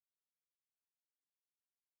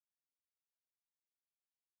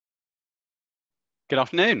Good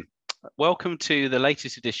afternoon. Welcome to the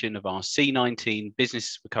latest edition of our C19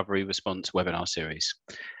 Business Recovery Response webinar series.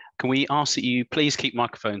 Can we ask that you please keep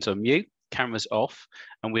microphones on mute, cameras off,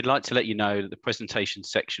 and we'd like to let you know that the presentation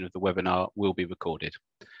section of the webinar will be recorded.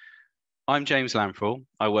 I'm James Lanfrell.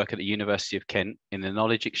 I work at the University of Kent in the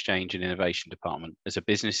Knowledge Exchange and Innovation Department as a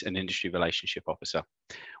Business and Industry Relationship Officer.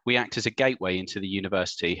 We act as a gateway into the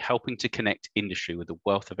university, helping to connect industry with the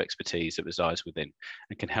wealth of expertise that resides within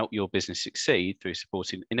and can help your business succeed through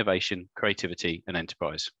supporting innovation, creativity, and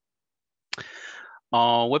enterprise.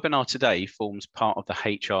 Our webinar today forms part of the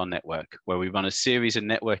HR network, where we run a series of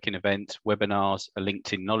networking events, webinars, a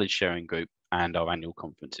LinkedIn knowledge sharing group, and our annual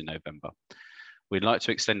conference in November. We'd like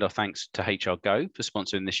to extend our thanks to HR Go for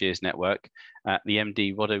sponsoring this year's network. The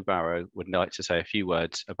MD, Roddy Barrow, would like to say a few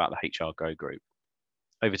words about the HR Go group.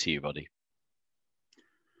 Over to you, Roddy.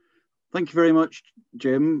 Thank you very much,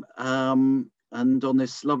 Jim. And on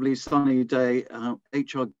this lovely sunny day,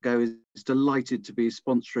 HR Go is delighted to be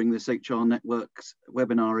sponsoring this HR Networks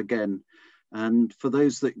webinar again. And for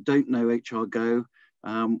those that don't know HR Go,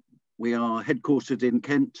 we are headquartered in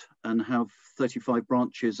Kent and have 35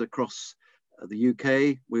 branches across the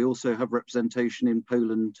UK. We also have representation in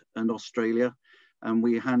Poland and Australia, and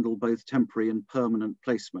we handle both temporary and permanent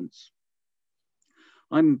placements.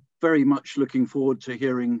 I'm very much looking forward to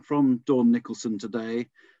hearing from Dawn Nicholson today.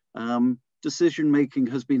 Decision making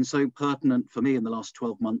has been so pertinent for me in the last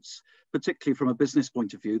 12 months, particularly from a business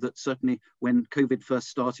point of view, that certainly when COVID first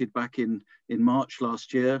started back in March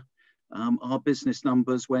last year, our business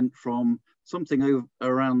numbers went from something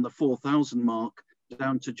around the 4,000 mark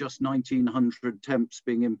down to just 1,900 temps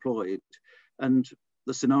being employed. And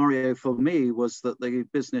the scenario for me was that the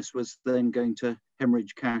business was then going to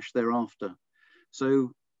hemorrhage cash thereafter.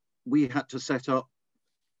 So we had to set up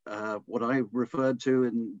what I referred to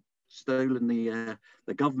and stolen the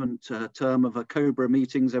government term of a COBRA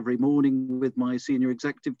meetings every morning with my senior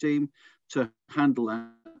executive team to handle that,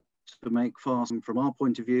 to make fast. From our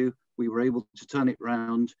point of view, we were able to turn it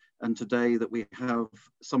around, and today that we have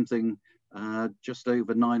something just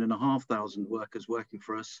over 9,500 workers working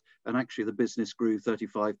for us, and actually the business grew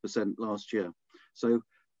 35% last year. So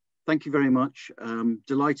thank you very much.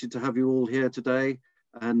 Delighted to have you all here today,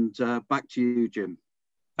 and back to you, Jim.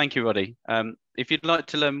 Thank you, Roddy. If you'd like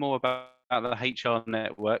to learn more about the HR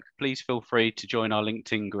network, please feel free to join our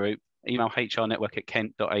LinkedIn group, email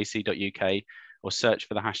hrnetwork@kent.ac.uk, or search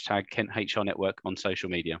for the hashtag KentHRNetwork on social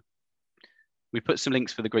media. We put some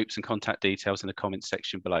links for the groups and contact details in the comments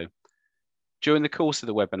section below. During the course of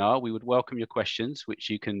the webinar, we would welcome your questions,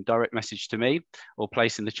 which you can direct message to me or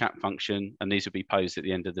place in the chat function, and these will be posed at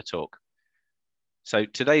the end of the talk. So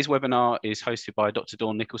today's webinar is hosted by Dr.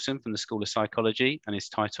 Dawn Nicholson from the School of Psychology and is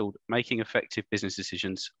titled Making Effective Business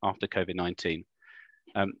Decisions After COVID-19.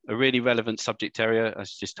 A really relevant subject area,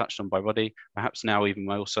 as just touched on by Roddy, perhaps now even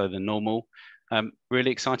more so than normal.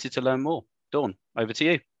 Really excited to learn more. Dawn, over to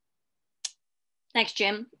you. Thanks,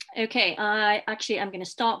 Jim. Okay, I'm going to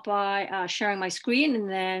start by sharing my screen,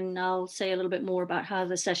 and then I'll say a little bit more about how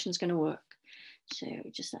the session is going to work. So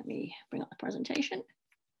just let me bring up the presentation.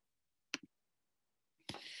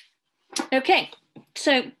 Okay,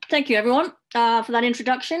 so thank you everyone for that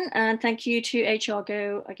introduction, and thank you to HR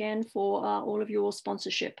Go again for all of your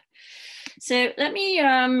sponsorship. So let me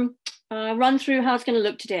run through how it's going to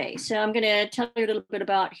look today. So I'm going to tell you a little bit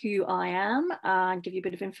about who I am and give you a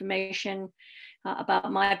bit of information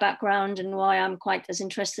about my background and why I'm quite as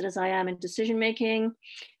interested as I am in decision making.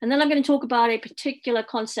 And then I'm going to talk about a particular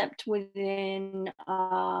concept within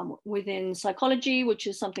psychology, which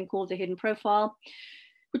is something called the hidden profile,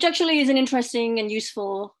 which actually is an interesting and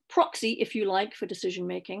useful proxy, if you like, for decision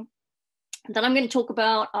making. And then I'm going to talk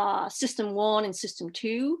about system 1 and system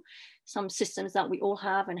 2, some systems that we all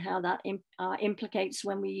have and how that implicates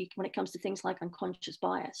when it comes to things like unconscious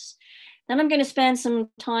bias. Then I'm going to spend some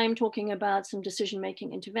time talking about some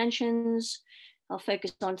decision-making interventions. I'll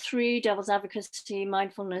focus on 3: devil's advocacy,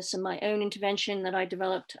 mindfulness, and my own intervention that I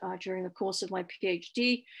developed during the course of my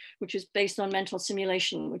PhD, which is based on mental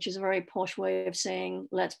simulation, which is a very posh way of saying,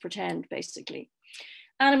 let's pretend, basically.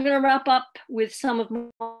 And I'm going to wrap up with some of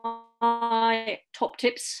my top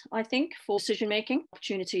tips, I think, for decision-making,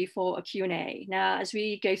 opportunity for a Q&A. Now, as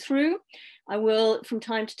we go through, I will, from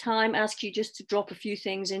time to time, ask you just to drop a few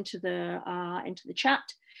things into the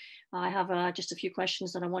chat. I have just a few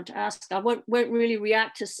questions that I want to ask. I won't really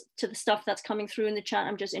react to the stuff that's coming through in the chat.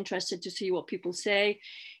 I'm just interested to see what people say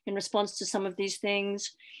in response to some of these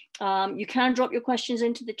things. You can drop your questions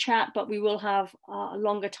into the chat, but we will have a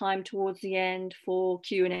longer time towards the end for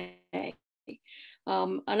Q&A.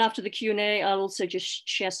 And after the Q&A, I'll also just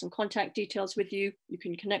share some contact details with you. You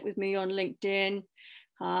can connect with me on LinkedIn.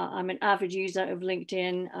 I'm an avid user of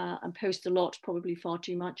LinkedIn and post a lot, probably far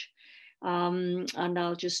too much. And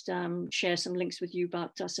I'll just share some links with you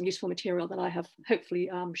about some useful material that I have hopefully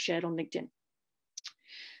shared on LinkedIn.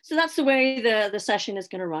 So that's the way the session is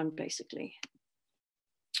going to run, basically.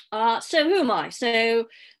 So who am I? So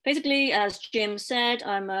basically, as Jim said,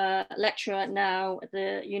 I'm a lecturer now at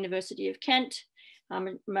the University of Kent.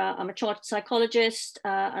 I'm a chartered psychologist,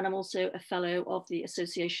 and I'm also a fellow of the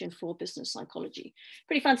Association for Business Psychology.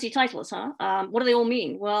 Pretty fancy titles, huh? What do they all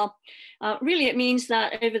mean? Well, really it means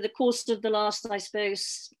that over the course of the last, I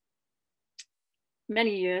suppose,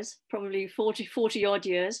 many years, probably 40 odd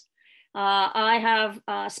years, I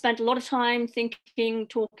have spent a lot of time thinking,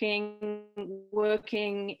 talking,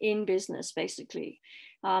 working in business, basically.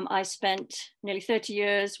 I spent nearly 30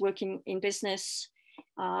 years working in business,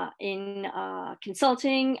 in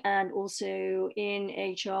consulting, and also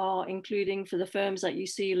in HR, including for the firms that you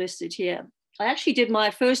see listed here. I actually did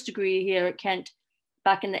my first degree here at Kent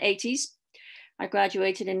back in the 80s. I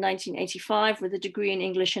graduated in 1985 with a degree in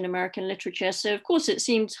English and American literature. So of course it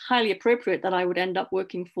seemed highly appropriate that I would end up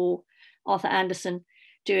working for Arthur Andersen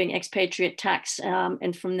doing expatriate tax,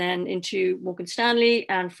 and from then into Morgan Stanley,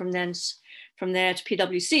 and from there to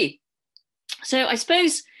PwC. So I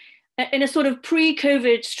suppose in a sort of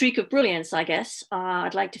pre-COVID streak of brilliance, I guess,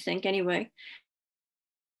 I'd like to think anyway,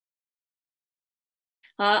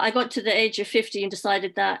 I got to the age of 50 and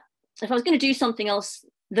decided that if I was going to do something else,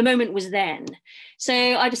 the moment was then. So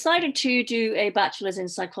I decided to do a bachelor's in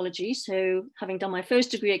psychology. So having done my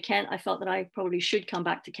first degree at Kent, I felt that I probably should come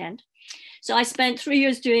back to Kent. So I spent 3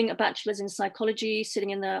 years doing a bachelor's in psychology,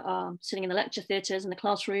 sitting in the lecture theatres and the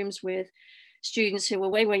classrooms with students who were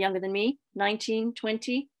way, way younger than me, 19,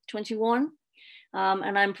 20, 21.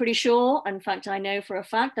 And I'm pretty sure, in fact, I know for a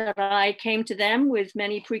fact that I came to them with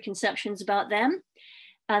many preconceptions about them.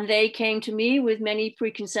 And they came to me with many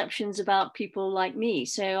preconceptions about people like me.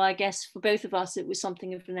 So I guess for both of us, it was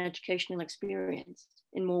something of an educational experience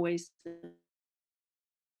in more ways than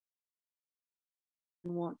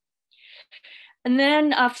one. And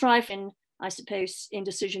then after I've been, I suppose, in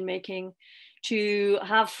decision making, to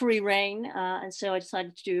have free reign. And so I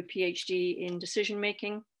decided to do a PhD in decision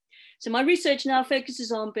making. So my research now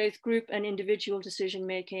focuses on both group and individual decision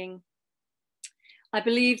making. I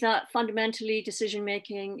believe that fundamentally decision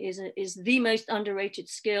making is the most underrated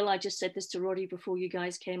skill. I just said this to Roddy before you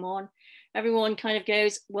guys came on. Everyone kind of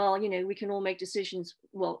goes, well, you know, we can all make decisions.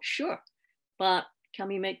 Well, sure, but can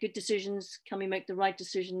we make good decisions? Can we make the right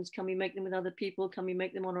decisions? Can we make them with other people? Can we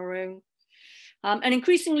make them on our own? And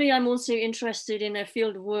increasingly, I'm also interested in a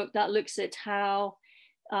field of work that looks at how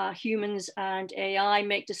humans and AI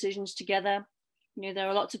make decisions together. You know, there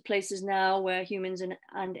are lots of places now where humans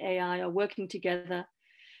and AI are working together.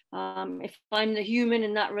 If I'm the human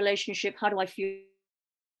in that relationship, how do I feel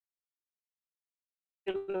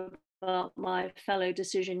about my fellow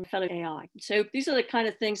AI? So these are the kind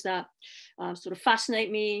of things that sort of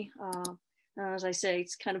fascinate me. As I say,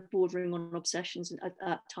 it's kind of bordering on obsessions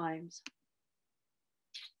at times.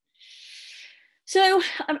 So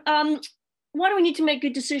why do we need to make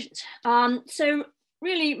good decisions? So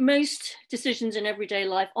really, most decisions in everyday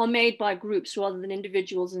life are made by groups rather than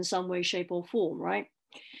individuals in some way, shape, or form, right?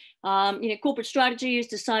 You know, corporate strategy is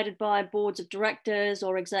decided by boards of directors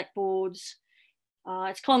or exec boards.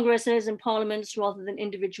 It's congresses and parliaments rather than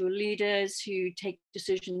individual leaders who take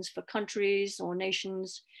decisions for countries or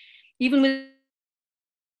nations. Even within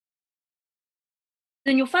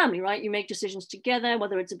your family, right? You make decisions together,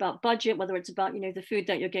 whether it's about budget, whether it's about, you know, the food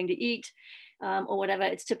that you're going to eat, or whatever.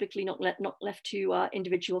 It's typically not left to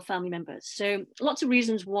individual family members. So lots of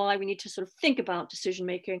reasons why we need to sort of think about decision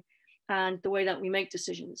making and the way that we make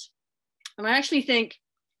decisions. And I actually think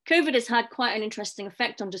COVID has had quite an interesting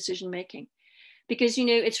effect on decision making, because, you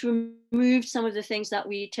know, it's removed some of the things that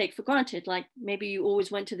we take for granted. Like maybe you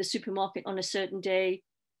always went to the supermarket on a certain day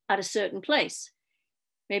at a certain place.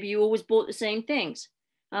 Maybe you always bought the same things.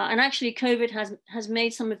 And actually COVID has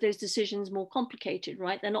made some of those decisions more complicated,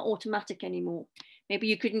 right? They're not automatic anymore. Maybe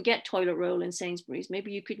you couldn't get toilet roll in Sainsbury's.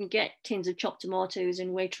 Maybe you couldn't get tins of chopped tomatoes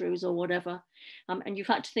in Waitrose or whatever. And you've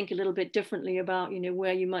had to think a little bit differently about, you know,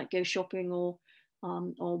 where you might go shopping or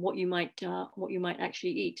what you might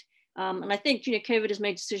actually eat. And I think, you know, COVID has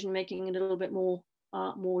made decision making a little bit more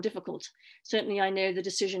difficult. Certainly, I know the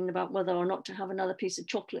decision about whether or not to have another piece of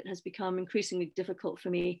chocolate has become increasingly difficult for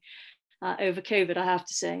me over COVID, I have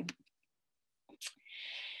to say.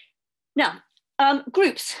 Now,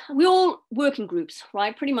 groups, we all work in groups,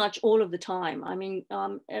 right? Pretty much all of the time. I mean,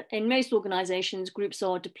 in most organizations, groups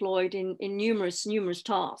are deployed in numerous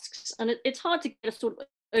tasks. And it's hard to get a sort of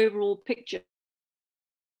overall picture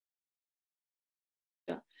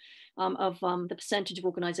the percentage of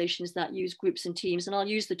organizations that use groups and teams. And I'll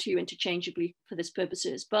use the two interchangeably for this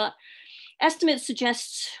purposes. But estimates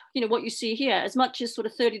suggest, what you see here, as much as sort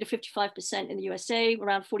of 30 to 55% in the USA,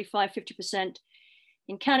 around 45, 50%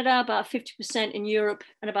 in Canada, about 50% in Europe,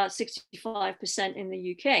 and about 65% in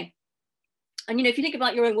the UK. And, if you think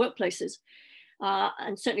about your own workplaces,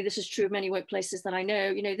 and certainly this is true of many workplaces that I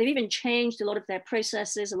know, they've even changed a lot of their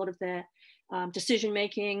processes, a lot of their decision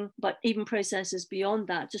making, but even processes beyond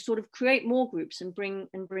that to sort of create more groups and bring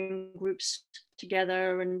groups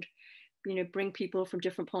together and bring people from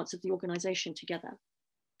different parts of the organization together.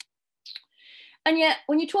 And yet,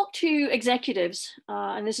 when you talk to executives,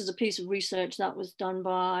 and this is a piece of research that was done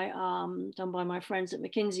by my friends at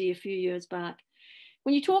McKinsey a few years back,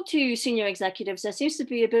 when you talk to senior executives, there seems to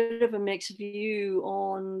be a bit of a mixed view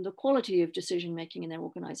on the quality of decision making in their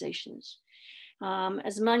organizations.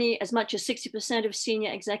 As much as 60% of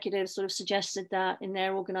senior executives sort of suggested that in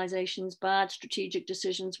their organizations, bad strategic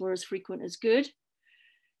decisions were as frequent as good.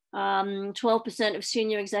 12% of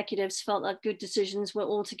senior executives felt that good decisions were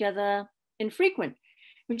altogether infrequent,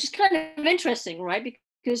 which is kind of interesting, right?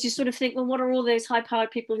 Because you sort of think, well, what are all those high-powered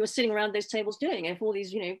people who are sitting around those tables doing if all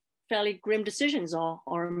these, fairly grim decisions are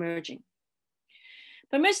emerging?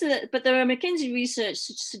 But the McKinsey research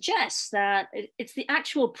suggests that it's the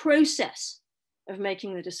actual process of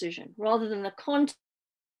making the decision rather than the content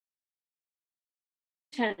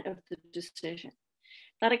of the decision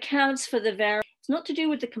that accounts for the variance. It's not to do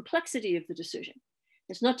with the complexity of the decision.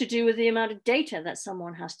 It's not to do with the amount of data that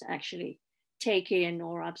someone has to actually take in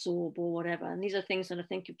or absorb or whatever. And these are things that I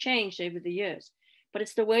think have changed over the years, but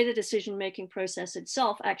it's the way the decision-making process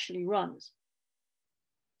itself actually runs.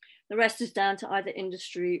 The rest is down to either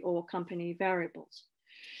industry or company variables.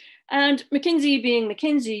 And McKinsey being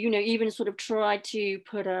McKinsey, even sort of tried to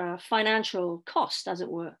put a financial cost, as it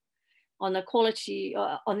were, on the quality,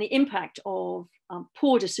 on the impact of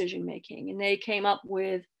poor decision-making. And they came up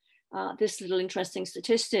with this little interesting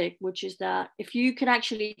statistic, which is that if you could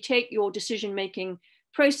actually take your decision-making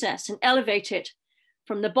process and elevate it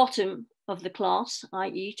from the bottom of the class,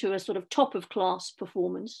 i.e. to a sort of top of class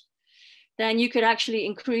performance, then you could actually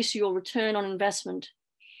increase your return on investment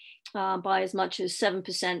by as much as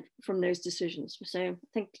 7% from those decisions. So I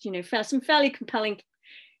think, some fairly compelling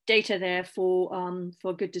data there for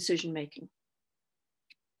good decision-making.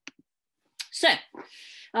 So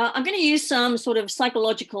I'm going to use some sort of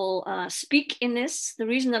psychological speak in this. The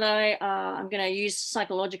reason that I'm going to use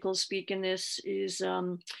psychological speak in this is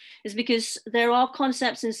because there are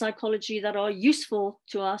concepts in psychology that are useful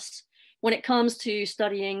to us when it comes to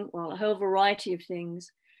studying, well, a whole variety of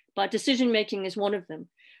things, but decision-making is one of them.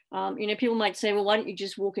 People might say, well, why don't you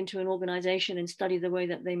just walk into an organization and study the way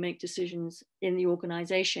that they make decisions in the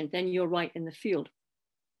organization? Then you're right in the field.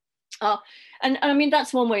 And I mean,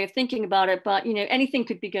 that's one way of thinking about it, but, anything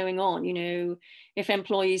could be going on. If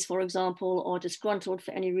employees, for example, are disgruntled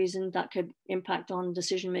for any reason, that could impact on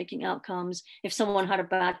decision-making outcomes. If someone had a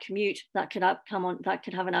bad commute, that could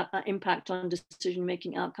have an impact on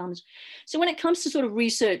decision-making outcomes. So when it comes to sort of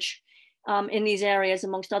research in these areas,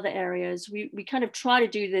 amongst other areas, we kind of try to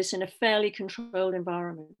do this in a fairly controlled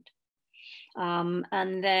environment.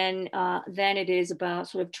 And then it is about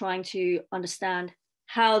sort of trying to understand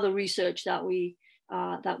how the research that we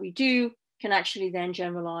do can actually then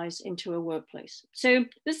generalize into a workplace. So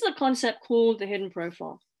this is a concept called the hidden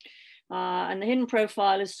profile. And the hidden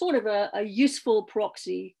profile is sort of a useful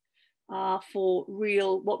proxy for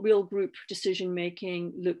what real group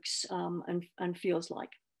decision-making looks and feels like.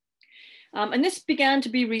 And this began to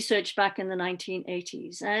be researched back in the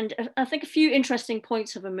 1980s. And I think a few interesting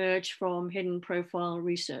points have emerged from hidden profile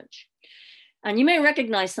research. And you may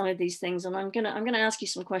recognize some of these things, and I'm gonna ask you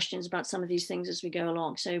some questions about some of these things as we go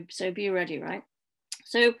along. So be ready, right?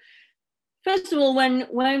 So first of all,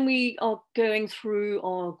 when we are going through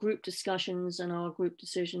our group discussions and our group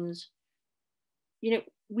decisions,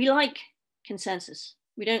 we like consensus.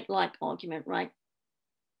 We don't like argument, right?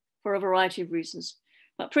 For a variety of reasons.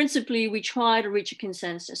 But principally, we try to reach a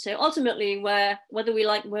consensus. So ultimately, whether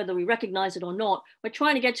we recognize it or not, we're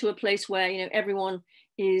trying to get to a place where everyone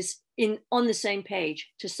is on the same page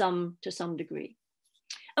to some degree.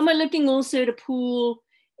 And we're looking also to pool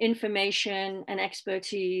information and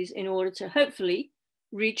expertise in order to hopefully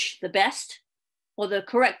reach the best or the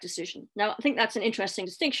correct decision. Now, I think that's an interesting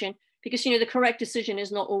distinction because the correct decision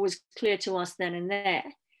is not always clear to us then and there.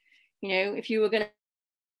 If you were going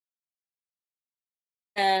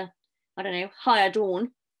to hire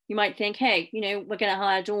Dawn, you might think, hey, we're going to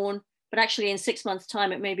hire Dawn, but actually in 6 months'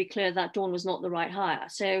 time, it may be clear that Dawn was not the right hire.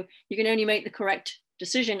 So you can only make the correct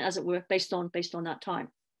decision, as it were, based on that time.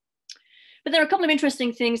 But there are a couple of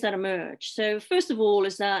interesting things that emerge. So first of all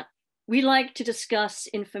is that we like to discuss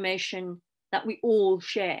information that we all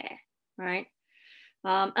share, right?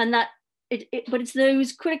 And that but it's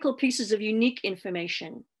those critical pieces of unique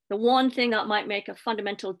information, the one thing that might make a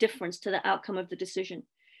fundamental difference to the outcome of the decision.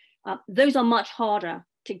 Those are much harder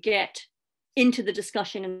to get into the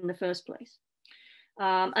discussion in the first place.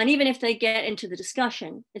 And even if they get into the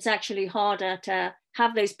discussion, it's actually harder to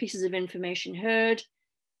have those pieces of information heard,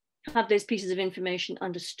 have those pieces of information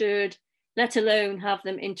understood, let alone have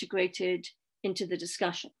them integrated into the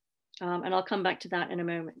discussion. And I'll come back to that in a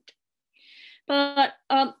moment. But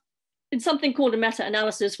in something called a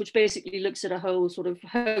meta-analysis, which basically looks at a whole sort of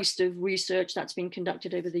host of research that's been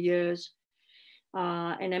conducted over the years,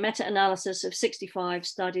 in a meta-analysis of 65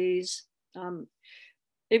 studies,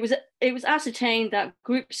 it was ascertained that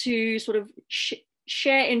groups who sort of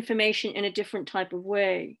share information in a different type of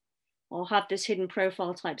way or have this hidden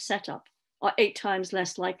profile type setup are 8 times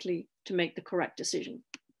less likely to make the correct decision.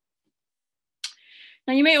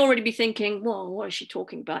 Now you may already be thinking, well, what is she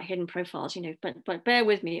talking about, hidden profiles, you know, but bear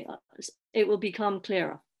with me, it will become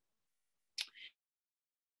clearer.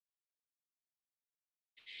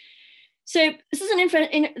 So this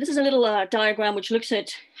is a little diagram which looks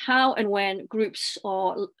at how and when groups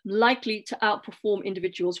are likely to outperform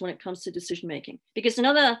individuals when it comes to decision making. Because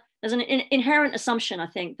there's an inherent assumption, I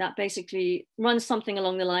think, that basically runs something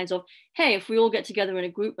along the lines of, hey, if we all get together in a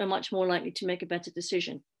group, we're much more likely to make a better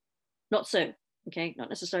decision. Not so, okay, not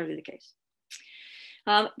necessarily the case.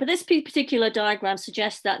 But this particular diagram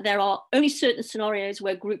suggests that there are only certain scenarios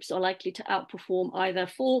where groups are likely to outperform either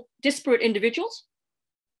for disparate individuals,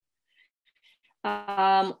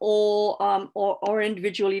 or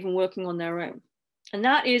individual even working on their own. And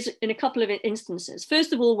that is in a couple of instances.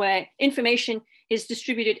 First of all, where information is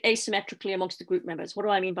distributed asymmetrically amongst the group members. What do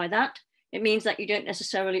I mean by that? It means that you don't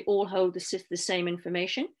necessarily all hold the same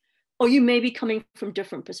information, or you may be coming from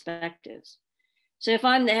different perspectives. So if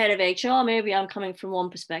I'm the head of HR, maybe I'm coming from one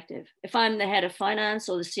perspective. If I'm the head of finance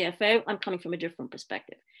or the CFO, I'm coming from a different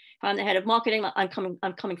perspective. If I'm the head of marketing, I'm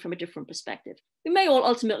coming from a different perspective. We may all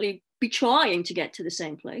ultimately be trying to get to the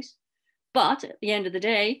same place, but at the end of the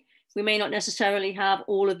day, we may not necessarily have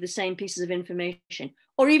all of the same pieces of information.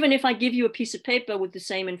 Or even if I give you a piece of paper with the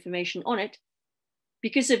same information on it,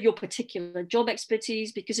 because of your particular job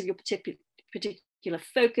expertise, because of your particular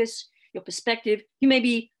focus, your perspective, you may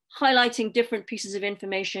be highlighting different pieces of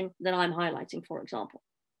information than I'm highlighting, for example.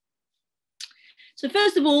 So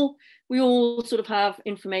first of all, we all sort of have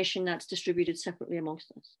information that's distributed separately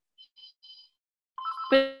amongst us.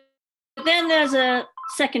 But then there's a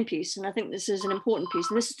second piece, and I think this is an important piece,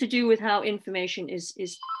 and this is to do with how information is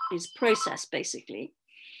processed, basically.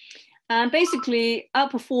 And basically,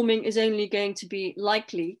 outperforming is only going to be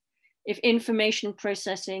likely if information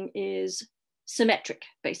processing is symmetric,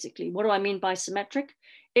 basically. What do I mean by symmetric?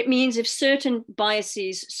 It means if certain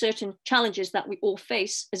biases, certain challenges that we all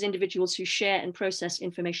face as individuals who share and process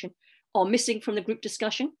information are missing from the group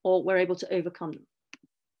discussion, or we're able to overcome them.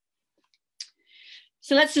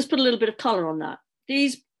 So let's just put a little bit of color on that.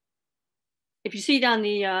 These, if you see down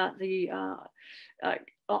the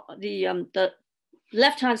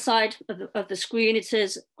left-hand side of the screen, it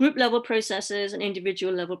says group level processes and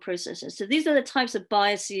individual level processes. So these are the types of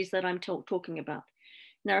biases that I'm talking about.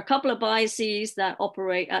 And there are a couple of biases that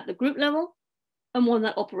operate at the group level and one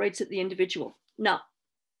that operates at the individual. Now,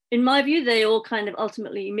 in my view, they all kind of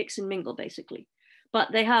ultimately mix and mingle, basically,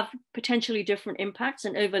 but they have potentially different impacts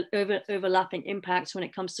and overlapping impacts when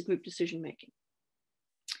it comes to group decision making.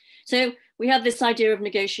 So we have this idea of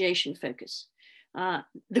negotiation focus.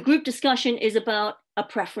 The group discussion is about a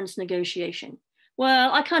preference negotiation.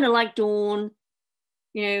 Well, I kind of like Dawn,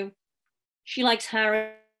 you know, she likes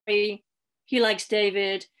Harry, he likes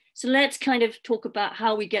David. So let's kind of talk about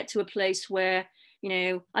how we get to a place where, you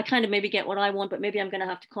know, I kind of maybe get what I want, but maybe I'm going to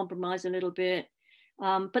have to compromise a little bit.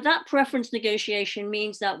 But that preference negotiation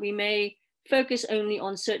means that we may focus only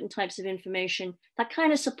on certain types of information that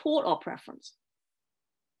kind of support our preference.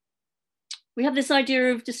 We have this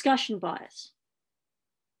idea of discussion bias.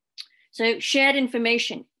 So shared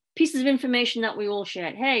information, pieces of information that we all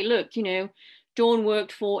shared. Hey, look, you know, Dawn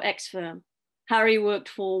worked for X firm, Harry worked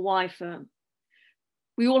for Y firm.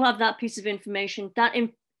 We all have that piece of information. That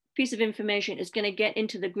piece of information is going to get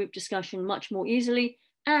into the group discussion much more easily,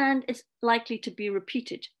 and it's likely to be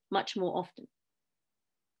repeated much more often.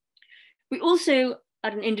 We also,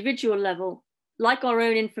 at an individual level, like our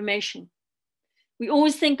own information. We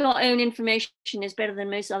always think our own information is better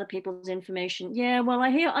than most other people's information. Yeah, well,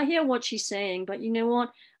 I hear what she's saying, but you know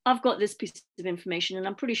what? I've got this piece of information, and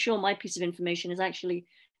I'm pretty sure my piece of information is actually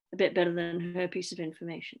a bit better than her piece of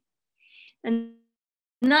information. And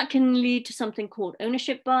that can lead to something called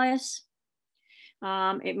ownership bias.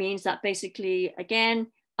 It means that basically, again,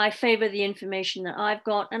 I favor the information that I've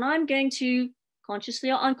got, and I'm going to,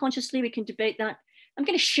 consciously or unconsciously, we can debate that, I'm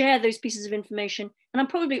going to share those pieces of information, and I'm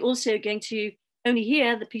probably also going to only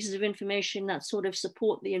hear the pieces of information that sort of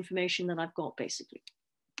support the information that I've got, basically.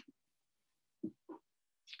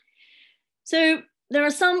 So there are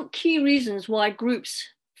some key reasons why groups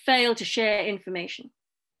fail to share information.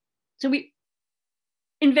 So we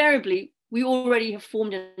invariably, we already have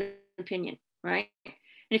formed an opinion, right? And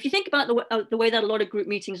if you think about the way that a lot of group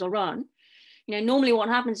meetings are run, you know, normally what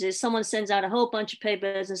happens is someone sends out a whole bunch of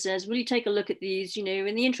papers and says, will you take a look at these, you know,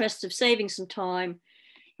 in the interest of saving some time.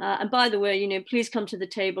 And by the way, you know, please come to the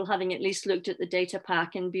table having at least looked at the data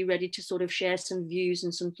pack and be ready to sort of share some views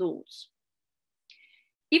and some thoughts.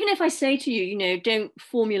 Even if I say to you, you know, don't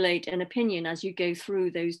formulate an opinion as you go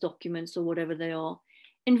through those documents or whatever they are,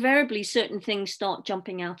 invariably certain things start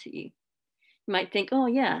jumping out at you. You might think, oh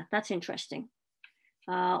yeah, that's interesting.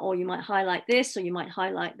 Or you might highlight this, or you might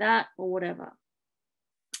highlight that, or whatever.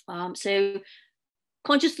 So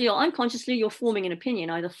consciously or unconsciously, you're forming an opinion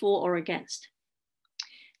either for or against.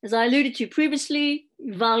 As I alluded to previously,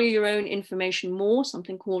 you value your own information more,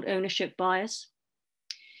 something called ownership bias.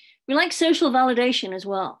 We like social validation as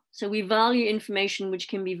well. So we value information which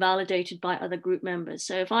can be validated by other group members.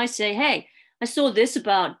 So if I say, hey, I saw this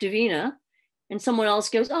about Davina, and someone else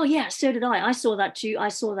goes, oh yeah, so did I saw that too, I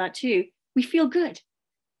saw that too. We feel good.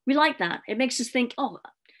 We like that. It makes us think, oh,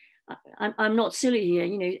 I'm not silly here.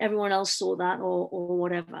 You know, everyone else saw that or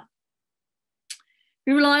whatever.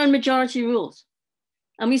 We rely on majority rules.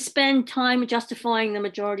 And we spend time justifying the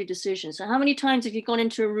majority decision. So how many times have you gone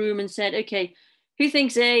into a room and said, okay, who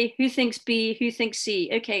thinks A, who thinks B, who thinks C?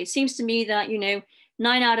 Okay, it seems to me that, you know,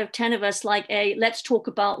 9 out of 10 of us like A. Let's talk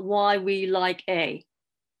about why we like A.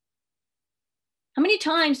 How many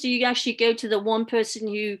times do you actually go to the one person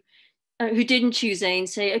who didn't choose A and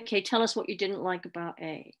say, okay, tell us what you didn't like about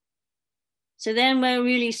A? So then we're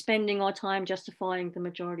really spending our time justifying the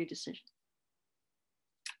majority decision.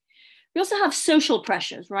 We also have social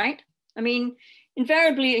pressures, right? I mean,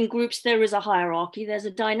 invariably in groups, there is a hierarchy, there's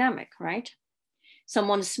a dynamic, right?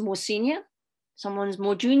 Someone's more senior, someone's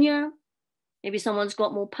more junior, maybe someone's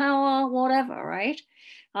got more power, whatever, right?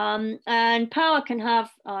 And power can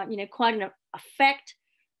have, you know, quite an effect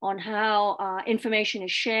on how information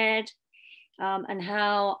is shared and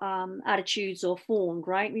how attitudes are formed,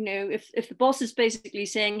 right? You know, if the boss is basically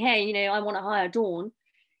saying, hey, you know, I want to hire Dawn,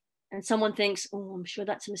 and someone thinks, oh, I'm sure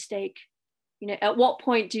that's a mistake. You know, at what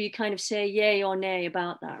point do you kind of say yay or nay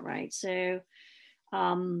about that, right? So,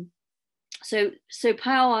 so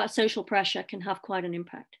power, social pressure can have quite an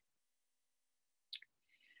impact.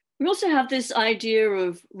 We also have this idea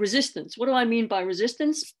of resistance. What do I mean by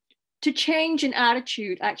resistance? To change an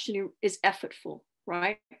attitude actually is effortful,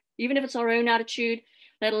 right? Even if it's our own attitude,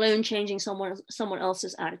 let alone changing someone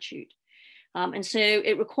else's attitude. And so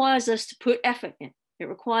it requires us to put effort in. It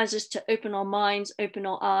requires us to open our minds, open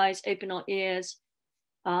our eyes, open our ears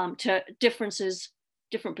to differences,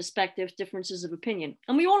 different perspectives, differences of opinion.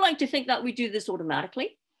 And we all like to think that we do this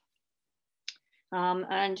automatically.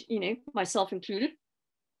 And, you know, myself included.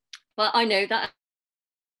 But I know that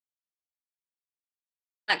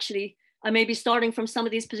actually I may be starting from some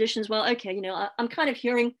of these positions. Well, okay, you know, I'm kind of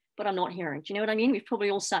hearing, but I'm not hearing. Do you know what I mean? We've probably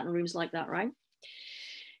all sat in rooms like that, right?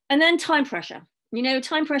 And then time pressure. You know,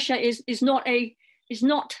 time pressure is not a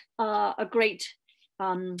great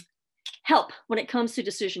help when it comes to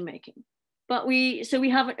decision making. But we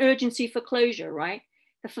have an urgency for closure, right?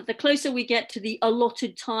 The closer we get to the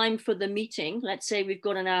allotted time for the meeting, let's say we've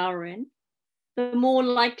got an hour in, the more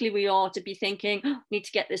likely we are to be thinking, oh, need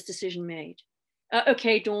to get this decision made.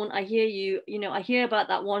 Okay, Dawn, I hear you. You know, I hear about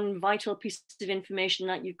that one vital piece of information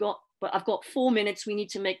that you've got, but I've got 4 minutes. We need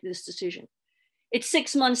to make this decision. It's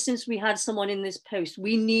 6 months since we had someone in this post.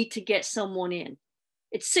 We need to get someone in.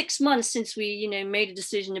 It's 6 months since we, you know, made a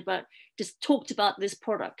decision about, just talked about this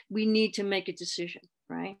product. We need to make a decision,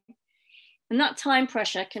 right? And that time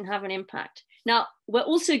pressure can have an impact. Now, we're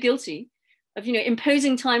also guilty of, you know,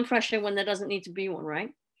 imposing time pressure when there doesn't need to be one,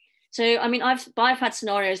 right? So, I mean, I've had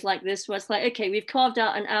scenarios like this where it's like, okay, we've carved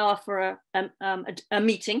out an hour for a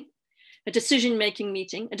meeting, a decision-making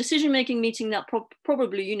meeting that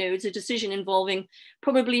probably, you know, is a decision involving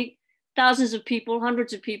probably thousands of people,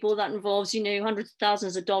 hundreds of people, that involves, you know, hundreds of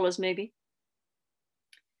thousands of dollars maybe.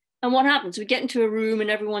 And what happens? We get into a room and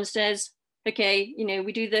everyone says, okay, you know,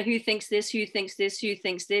 we do the who thinks this, who thinks this, who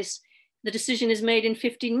thinks this. The decision is made in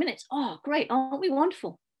 15 minutes. Oh, great. Aren't we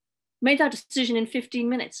wonderful? Made that decision in 15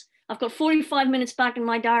 minutes. I've got 45 minutes back in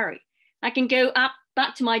my diary. I can go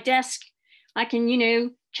back to my desk I can, you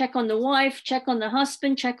know, check on the wife, check on the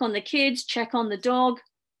husband, check on the kids, check on the dog.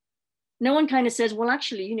 No one kind of says, well,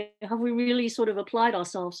 actually, you know, have we really sort of applied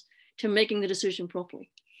ourselves to making the decision properly?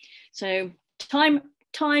 So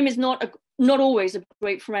time is not always a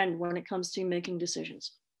great friend when it comes to making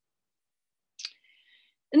decisions.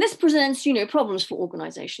 And this presents, you know, problems for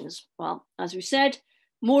organizations. Well, as we said,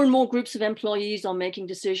 more and more groups of employees are making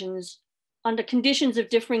decisions under conditions of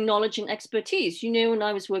differing knowledge and expertise. You know, when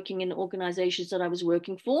I was working in organizations that I was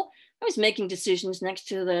working for, I was making decisions next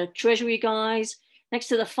to the treasury guys, next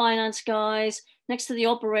to the finance guys, next to the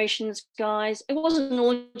operations guys. It wasn't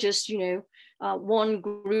all just, you know, one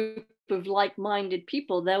group of like-minded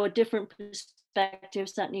people. There were different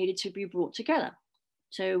perspectives that needed to be brought together.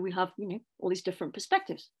 So we have, you know, all these different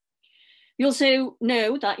perspectives. We also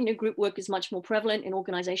know that, you know, group work is much more prevalent in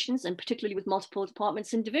organizations, and particularly with multiple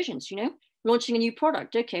departments and divisions. You know, launching a new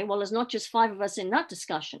product. Okay, well, there's not just 5 of us in that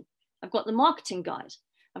discussion. I've got the marketing guys.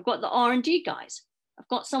 I've got the R&D guys. I've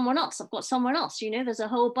got someone else. I've got someone else. You know, there's a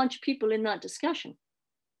whole bunch of people in that discussion.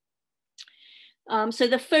 So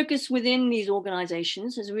the focus within these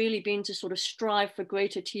organizations has really been to sort of strive for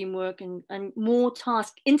greater teamwork and more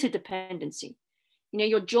task interdependency. You know,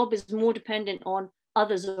 your job is more dependent on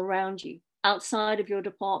others around you, outside of your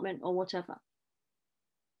department or whatever.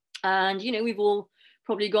 And, you know, we've all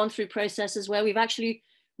probably gone through processes where we've actually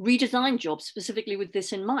redesigned jobs specifically with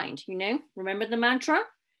this in mind. You know, remember the mantra?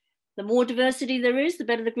 The more diversity there is, the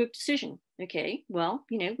better the group decision. Okay, well,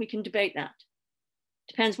 you know, we can debate that.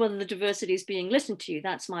 Depends whether the diversity is being listened to.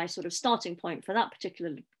 That's my sort of starting point for that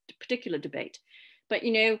particular debate. But,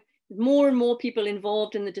 you know, more and more people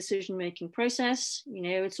involved in the decision-making process. You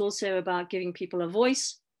know, it's also about giving people a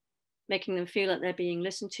voice, making them feel that they're being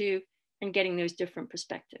listened to, and getting those different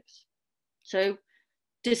perspectives. So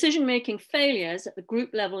decision-making failures at the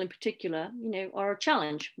group level in particular, you know, are a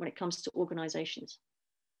challenge when it comes to organizations.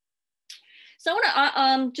 So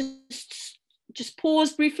I want to just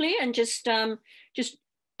pause briefly and just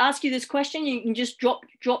ask you this question. You can just drop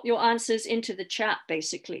your answers into the chat,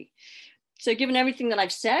 basically. So given everything that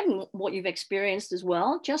I've said and what you've experienced as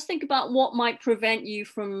well, just think about what might prevent you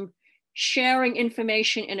from sharing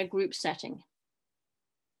information in a group setting.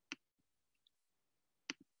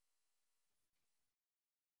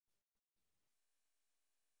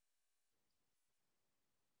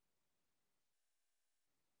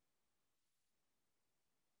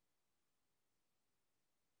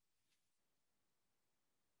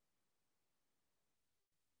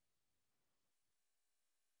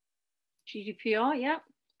 GDPR, yeah.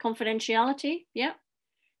 Confidentiality, yeah.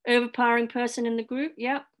 Overpowering person in the group,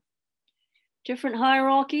 yeah. Different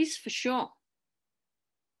hierarchies, for sure.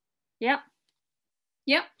 Yeah,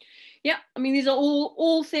 yeah, yeah. I mean, these are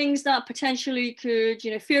all things that potentially could,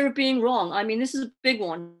 you know, fear of being wrong. I mean, this is a big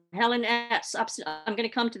one. Helen S. Absolutely. I'm going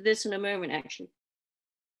to come to this in a moment, actually.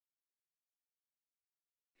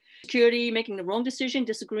 Security, making the wrong decision,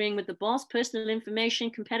 disagreeing with the boss, personal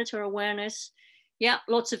information, competitor awareness. Yeah,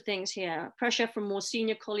 lots of things here. Pressure from more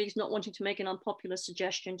senior colleagues not wanting to make an unpopular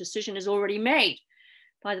suggestion. Decision is already made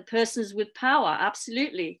by the persons with power.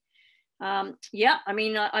 Absolutely. Yeah, I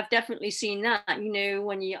mean, I've definitely seen that. You know,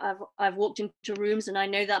 when I've walked into rooms and I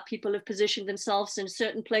know that people have positioned themselves in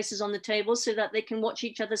certain places on the table so that they can watch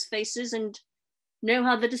each other's faces and know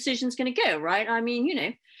how the decision's going to go, right? I mean, you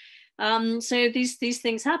know. So these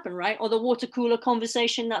things happen, right? Or the water cooler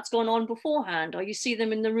conversation that's gone on beforehand, or you see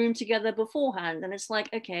them in the room together beforehand, and it's like,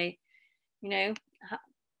 okay, you know,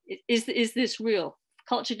 is this real?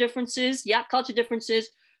 Culture differences, yeah, culture differences,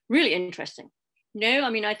 really interesting. No, I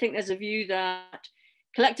mean, I think there's a view that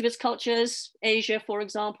collectivist cultures, Asia, for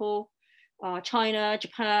example, China,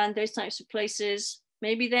 Japan, those types of places,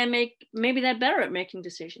 maybe they're better at making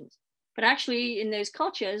decisions, but actually in those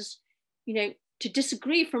cultures, you know, to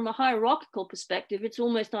disagree from a hierarchical perspective, it's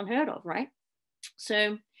almost unheard of, right?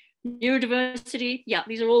 So neurodiversity, yeah,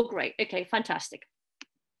 these are all great. Okay, fantastic.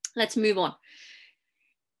 Let's move on.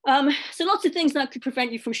 So lots of things that could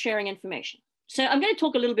prevent you from sharing information. So I'm going to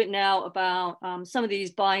talk a little bit now about some of these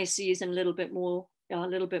biases in a little bit more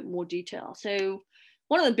detail. So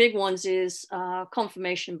one of the big ones is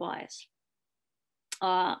confirmation bias.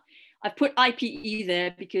 I've put IPE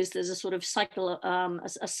there because there's a sort of a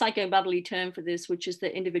psychobabbly term for this, which is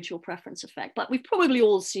the individual preference effect. But we've probably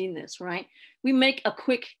all seen this, right? We make a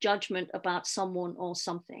quick judgment about someone or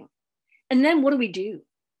something. And then what do?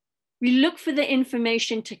 We look for the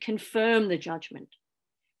information to confirm the judgment.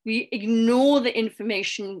 We ignore the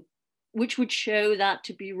information which would show that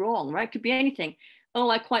to be wrong, right? It could be anything. Oh,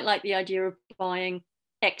 I quite like the idea of buying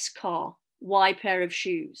X car, Y pair of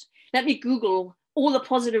shoes. Let me Google all the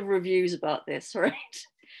positive reviews about this, right?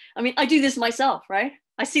 I mean, I do this myself, right?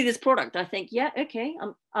 I see this product, I think, yeah, okay,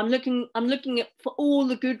 I'm looking for all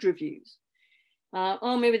the good reviews.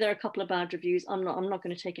 Oh, maybe there are a couple of bad reviews. I'm not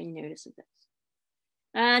going to take any notice of this.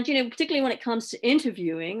 And, you know, particularly when it comes to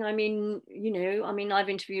interviewing, I mean, you know, I've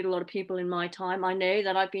interviewed a lot of people in my time. I know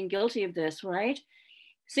that I've been guilty of this, right?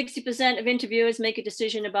 60% of interviewers make a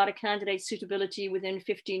decision about a candidate's suitability within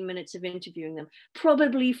 15 minutes of interviewing them,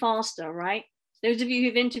 probably faster, right? Those of you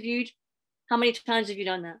who've interviewed, how many times have you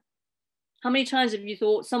done that? How many times have you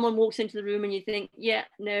thought someone walks into the room and you think, yeah,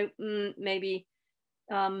 no, maybe.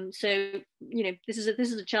 So, you know, this is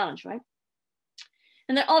a challenge, right?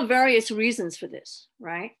 And there are various reasons for this,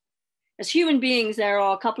 right? As human beings, there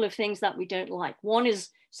are a couple of things that we don't like. One is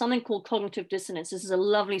something called cognitive dissonance. This is a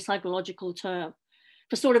lovely psychological term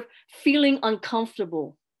for sort of feeling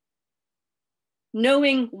uncomfortable,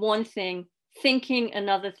 knowing one thing, thinking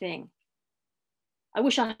another thing. I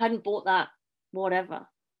wish I hadn't bought that, whatever.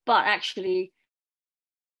 But actually,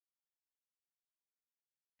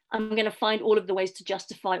 I'm going to find all of the ways to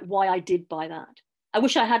justify why I did buy that. I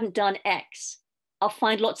wish I hadn't done X. I'll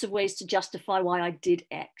find lots of ways to justify why I did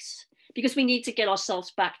X, because we need to get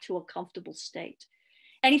ourselves back to a comfortable state.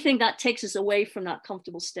 Anything that takes us away from that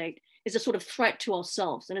comfortable state is a sort of threat to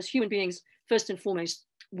ourselves. And as human beings, first and foremost,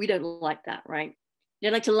 we don't like that, right? You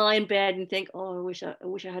don't like to lie in bed and think, oh, I wish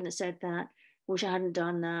I hadn't said that. I wish I hadn't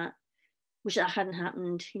done that. Wish that hadn't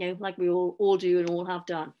happened, you know, like we all do and all have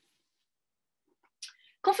done.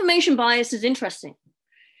 Confirmation bias is interesting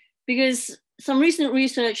because some recent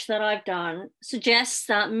research that I've done suggests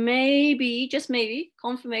that maybe, just maybe,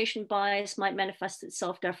 confirmation bias might manifest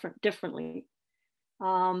itself differently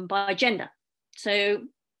by gender. So,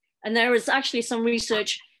 and there is actually some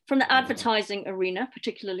research from the advertising arena,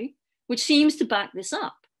 particularly, which seems to back this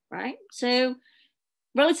up, right? So,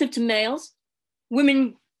 relative to males,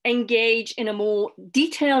 women engage in a more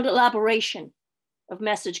detailed elaboration of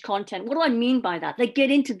message content. What do I mean by that? They get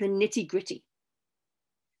into the nitty-gritty.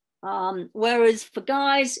 Whereas for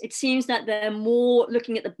guys, it seems that they're more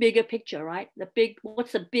looking at the bigger picture, right?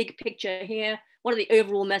 What's the big picture here? What are the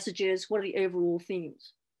overall messages? What are the overall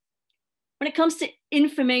themes? When it comes to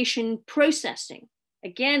information processing,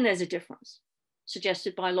 again, there's a difference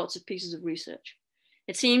suggested by lots of pieces of research.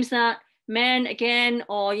 It seems that men, again,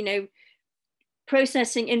 are, you know,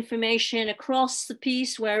 processing information across the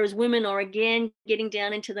piece, whereas women are, again, getting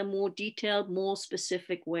down into the more detailed, more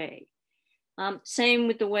specific way. Same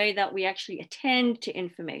with the way that we actually attend to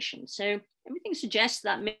information. So everything suggests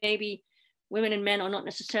that maybe women and men are not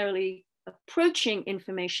necessarily approaching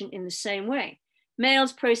information in the same way.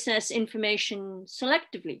 Males process information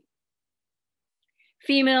selectively.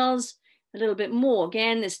 Females, a little bit more.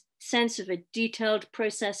 Again, this sense of a detailed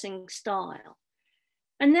processing style.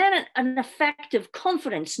 And then an effect of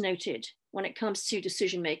confidence noted when it comes to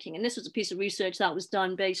decision making. And this was a piece of research that was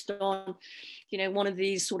done based on, you know, one of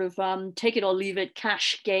these sort of take it or leave it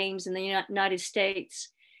cash games in the United States,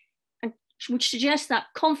 and which suggests that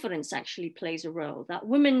confidence actually plays a role, that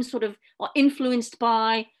women sort of are influenced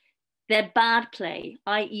by their bad play,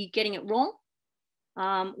 i.e. getting it wrong,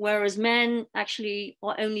 whereas men actually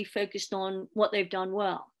are only focused on what they've done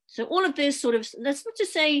well. So all of this sort of, let's not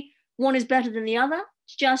just say one is better than the other,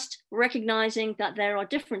 it's just recognizing that there are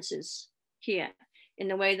differences here in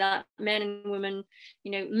the way that men and women,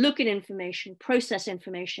 you know, look at information, process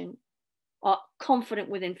information, are confident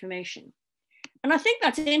with information. And I think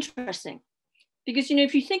that's interesting because, you know,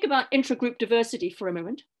 if you think about intragroup diversity for a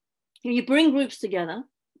moment, you bring groups together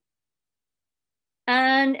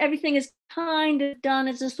and everything is kind of done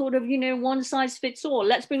as a sort of, you know, one size fits all.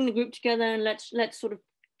 Let's bring the group together and let's sort of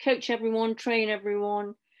coach everyone, train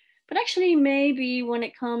everyone. But actually, maybe when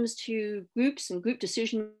it comes to groups and group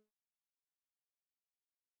decision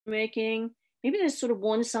making, maybe this sort of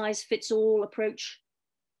one size fits all approach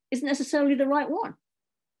isn't necessarily the right one.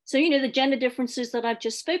 So, you know, the gender differences that I've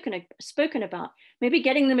just spoken about, maybe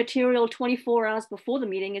getting the material 24 hours before the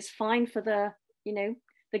meeting is fine for the, you know,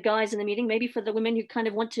 the guys in the meeting. Maybe for the women who kind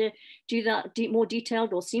of want to do that more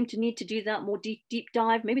detailed or seem to need to do that more deep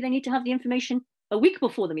dive, maybe they need to have the information a week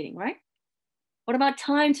before the meeting, right? What about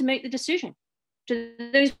time to make the decision? Do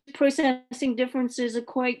those processing differences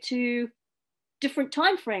equate to different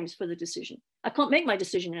time frames for the decision? I can't make my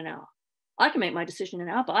decision in an hour. I can make my decision in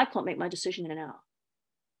an hour, but I can't make my decision in an hour.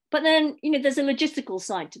 But then, you know, there's a logistical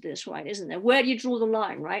side to this, right? Isn't there? Where do you draw the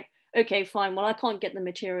line, right? Okay, fine. Well, I can't get the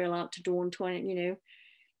material out to Dawn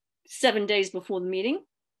 7 days before the meeting.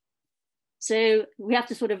 So we have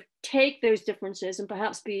to sort of take those differences and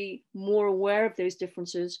perhaps be more aware of those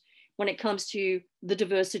differences when it comes to the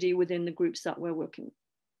diversity within the groups that we're working.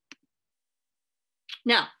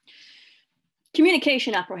 Now,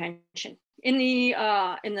 Communication apprehension. In the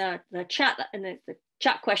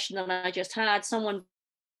chat question that I just had, someone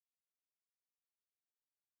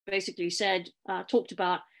basically said, talked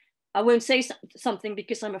about, I won't say something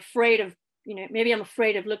because I'm afraid of, maybe I'm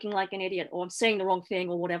afraid of looking like an idiot, or I'm saying the wrong thing,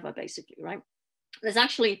 or whatever, basically, right? There's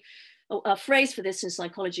actually a phrase for this in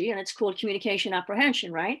psychology, and it's called communication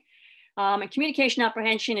apprehension, right? And communication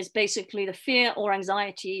apprehension is basically the fear or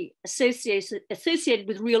anxiety associated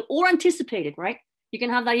with real or anticipated, right? You can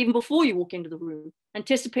have that even before you walk into the room,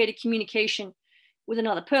 anticipated communication with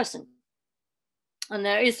another person. And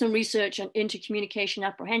there is some research into communication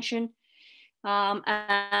apprehension,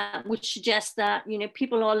 which suggests that,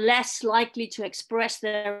 people are less likely to express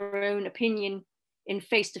their own opinion in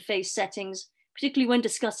face-to-face settings, particularly when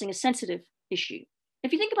discussing a sensitive issue.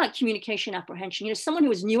 If you think about communication apprehension, someone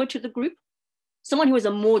who is newer to the group, someone who is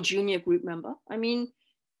a more junior group member, I mean,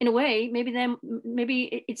 in a way,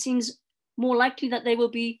 maybe it seems more likely that they will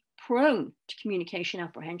be prone to communication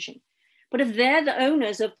apprehension. But if they're the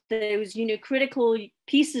owners of those, critical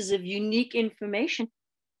pieces of unique information,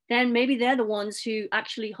 then maybe they're the ones who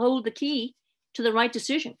actually hold the key to the right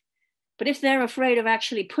decision. But if they're afraid of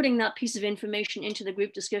actually putting that piece of information into the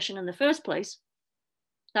group discussion in the first place,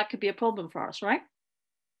 that could be a problem for us, right?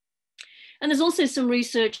 And there's also some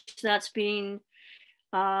research that's been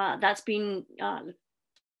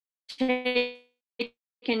taken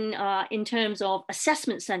in terms of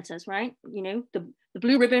assessment centers, right? The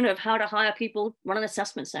blue ribbon of how to hire people, run an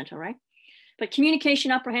assessment center, right? But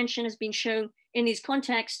communication apprehension has been shown in these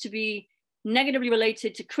contexts to be negatively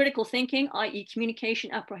related to critical thinking, i.e.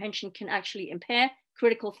 communication apprehension can actually impair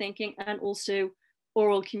critical thinking and also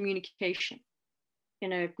oral communication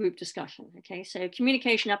in a group discussion, okay? So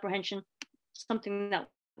communication apprehension, something that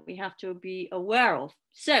we have to be aware of.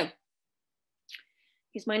 So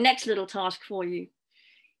here's my next little task for you.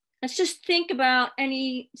 Let's just think about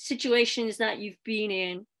any situations that you've been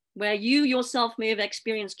in where you yourself may have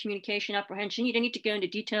experienced communication apprehension. You don't need to go into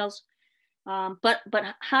details, but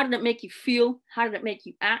how did it make you feel? How did it make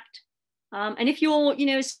you act? And if you're,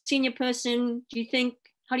 a senior person,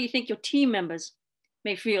 how do you think your team members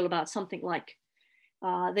may feel about something like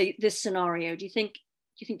this scenario? Do you think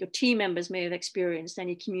your team members may have experienced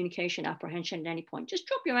any communication apprehension at any point? Just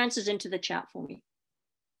drop your answers into the chat for me.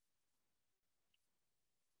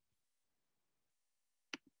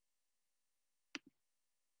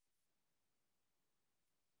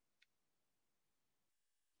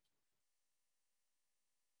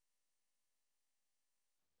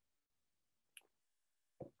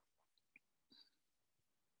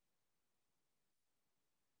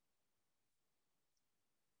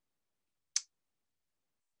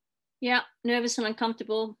 Yeah, nervous and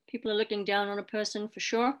uncomfortable. People are looking down on a person for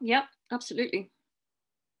sure. Yeah, absolutely.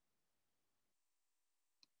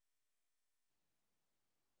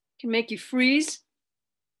 Can make you freeze.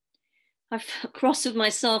 I've crossed with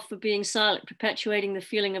myself for being silent, perpetuating the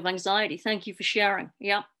feeling of anxiety. Thank you for sharing.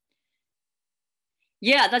 Yeah.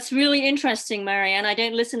 Yeah, that's really interesting, Marianne. I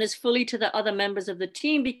don't listen as fully to the other members of the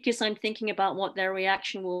team because I'm thinking about what their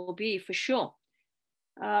reaction will be for sure.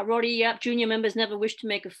 Roddy, yep, junior members never wish to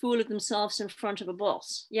make a fool of themselves in front of a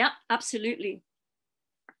boss. Yeah, absolutely.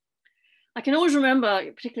 I can always remember,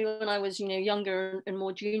 particularly when I was, younger and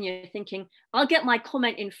more junior, thinking, I'll get my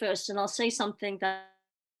comment in first and I'll say something that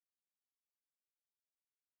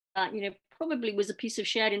probably was a piece of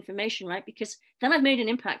shared information, right? Because then I've made an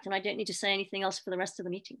impact and I don't need to say anything else for the rest of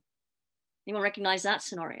the meeting. Anyone recognize that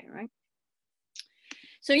scenario, right?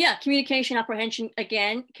 So yeah, communication apprehension,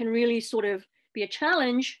 again, can really sort of be a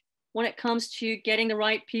challenge when it comes to getting the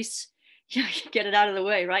right piece, get it out of the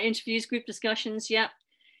way, right? Interviews, group discussions, yeah,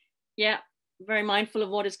 very mindful of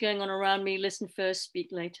what is going on around me, listen first, speak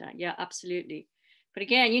later, yeah, absolutely. But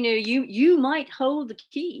again, you might hold the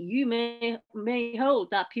key, you may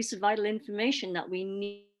hold that piece of vital information that we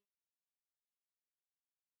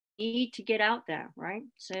need to get out there, right?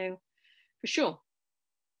 So for sure.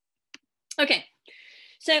 Okay.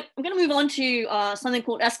 So I'm going to move on to something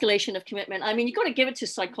called escalation of commitment. I mean, you've got to give it to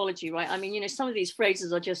psychology, right? I mean, some of these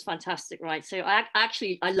phrases are just fantastic, right? So I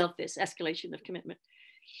love this, escalation of commitment.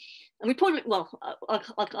 And we probably, well,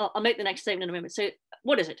 I'll make the next statement in a moment. So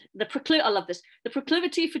what is it? I love this. The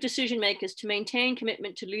proclivity for decision makers to maintain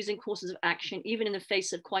commitment to losing courses of action, even in the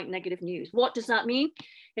face of quite negative news. What does that mean?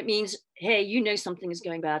 It means, hey, something is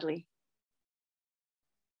going badly.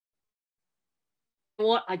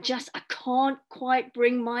 What I can't quite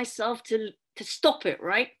bring myself to stop it,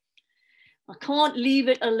 right? I can't leave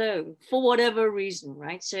it alone for whatever reason,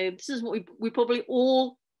 right? So this is what we probably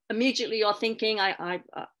all immediately are thinking. I've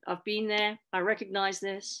been there. I recognize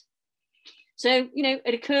this. So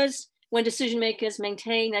it occurs when decision makers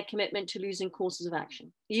maintain their commitment to losing courses of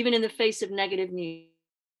action, even in the face of negative news,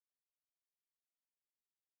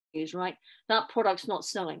 right? That product's not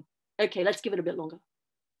selling. Okay, let's give it a bit longer.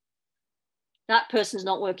 That person's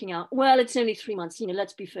not working out. Well, it's only 3 months,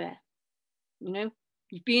 let's be fair.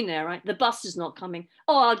 You've been there, right? The bus is not coming.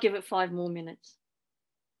 Oh, I'll give it 5 more minutes.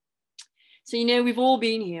 So, we've all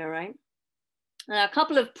been here, right? A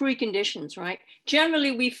couple of preconditions, right?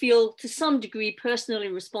 Generally, we feel to some degree personally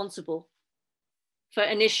responsible for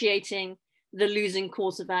initiating the losing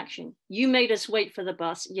course of action. You made us wait for the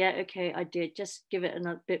bus. Yeah, okay, I did. Just give it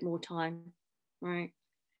a bit more time, right?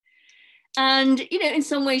 And, in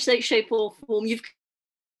some way, shape, or form, you've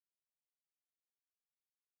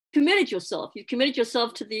committed yourself. You've committed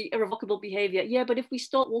yourself to the irrevocable behavior. Yeah, but if we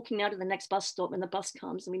start walking out of the next bus stop and the bus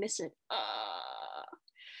comes and we miss it.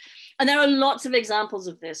 And there are lots of examples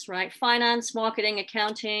of this, right? Finance, marketing,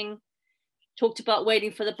 accounting, talked about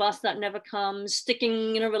waiting for the bus that never comes,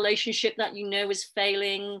 sticking in a relationship that is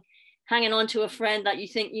failing, hanging on to a friend that you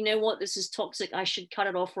think, what, this is toxic, I should cut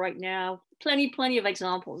it off right now. Plenty of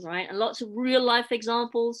examples, right? And lots of real life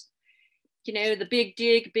examples. The big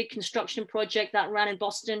dig, big construction project that ran in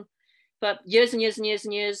Boston, but years and years and years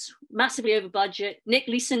and years, massively over budget. Nick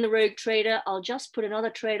Leeson, the rogue trader, I'll just put another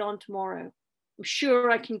trade on tomorrow. I'm sure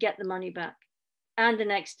I can get the money back. And the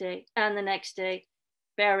next day, and the next day,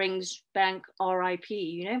 Barings Bank,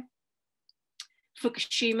 RIP,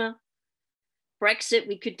 Fukushima, Brexit,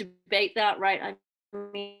 we could debate that, right? I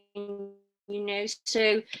mean,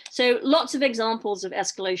 so lots of examples of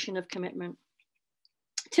escalation of commitment.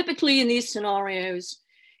 Typically in these scenarios,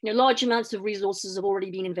 large amounts of resources have already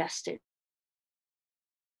been invested,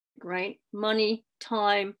 right? Money,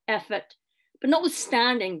 time, effort, but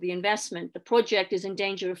notwithstanding the investment, the project is in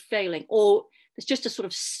danger of failing, or there's just a sort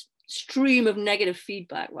of stream of negative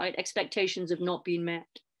feedback, right? Expectations have not been met.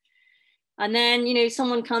 And then,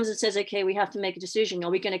 someone comes and says, okay, we have to make a decision.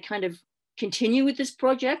 Are we going to kind of continue with this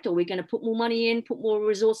project? Are we going to put more money in, put more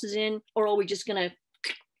resources in, or are we just going to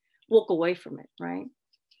walk away from it, right?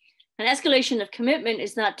 An escalation of commitment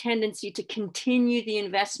is that tendency to continue the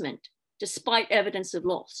investment despite evidence of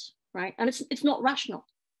loss, right? And it's not rational,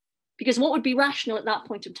 because what would be rational at that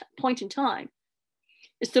point in time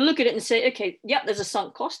is to look at it and say, okay, yeah, there's a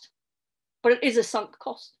sunk cost, but it is a sunk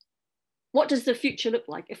cost. What does the future look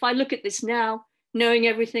like? If I look at this now, knowing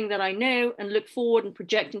everything that I know, and look forward and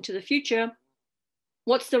project into the future,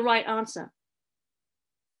 what's the right answer?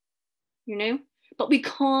 But we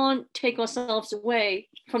can't take ourselves away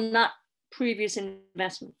from that previous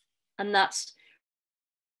investment. And that's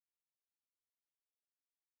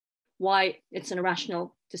why it's an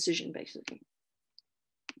irrational decision, basically.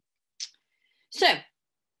 So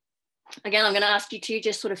again, I'm going to ask you to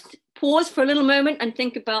just sort of pause for a little moment and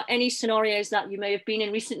think about any scenarios that you may have been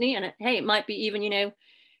in recently. And hey, it might be even,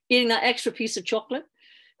 eating that extra piece of chocolate,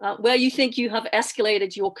 where you think you have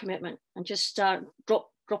escalated your commitment, and just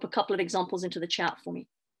drop a couple of examples into the chat for me.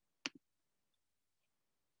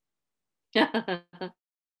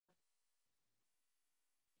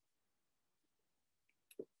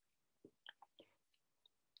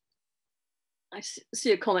 I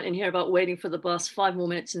see a comment in here about waiting for the bus, 5 more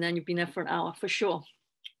minutes, and then you've been there for an hour, for sure.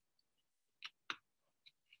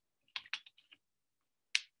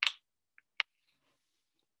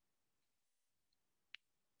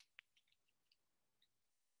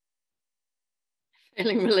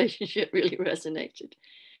 Failing relationship really resonated.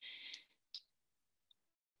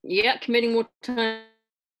 Yeah, committing more time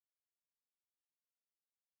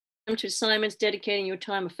to assignments, dedicating your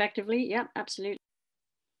time effectively. Yeah, absolutely.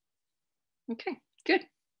 Okay, good.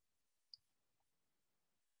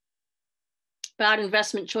 Bad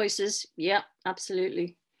investment choices. Yeah,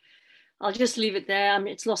 absolutely. I'll just leave it there. I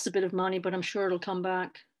mean, it's lost a bit of money, but I'm sure it'll come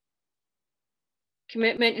back.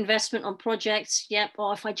 Commitment, investment on projects. Yep.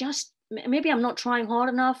 Or if maybe I'm not trying hard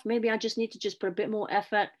enough. Maybe I just need to just put a bit more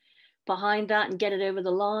effort behind that and get it over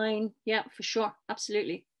the line. Yeah, for sure.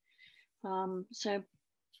 Absolutely. So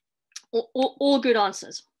all good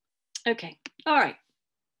answers. Okay. All right.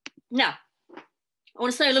 Now, I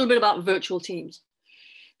want to say a little bit about virtual teams,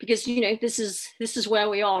 because this is where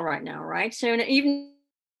we are right now, right? So even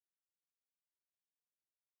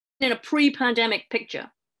in a pre-pandemic picture,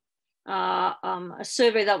 a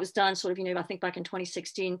survey that was done sort of I think back in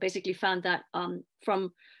 2016 basically found that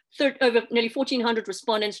from over nearly 1,400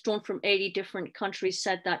 respondents drawn from 80 different countries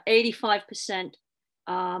said that 85%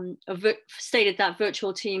 stated that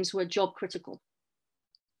virtual teams were job critical.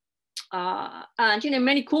 And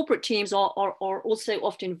many corporate teams are also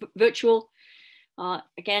often virtual.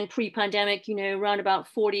 Again, pre-pandemic, around about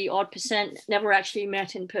 40% never actually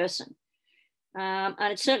met in person. And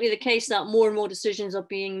it's certainly the case that more and more decisions are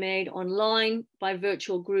being made online by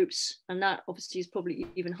virtual groups. And that obviously is probably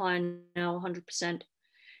even higher now, 100%,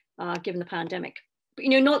 given the pandemic. But,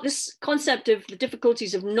 not this concept of the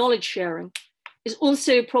difficulties of knowledge sharing is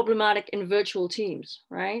also problematic in virtual teams,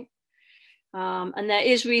 right? And there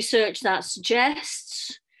is research that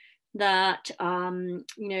suggests that,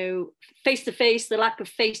 face-to-face, the lack of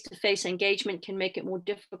face-to-face engagement can make it more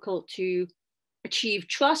difficult to achieve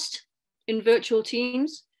trust in virtual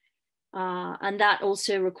teams. And that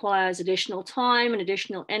also requires additional time and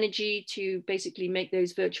additional energy to basically make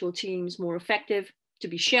those virtual teams more effective, to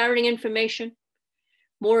be sharing information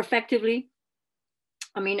more effectively.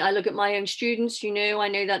 I mean, I look at my own students, I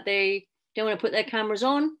know that they don't want to put their cameras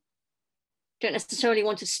on, don't necessarily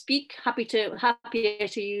want to speak, happier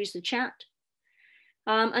to use the chat.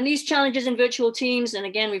 And these challenges in virtual teams, and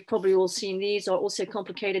again, we've probably all seen these, are also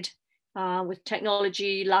complicated with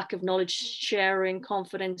technology, lack of knowledge sharing,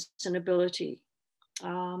 confidence and ability.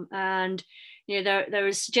 And there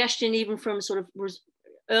is suggestion even from sort of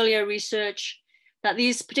earlier research that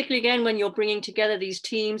these, particularly again, when you're bringing together these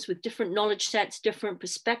teams with different knowledge sets, different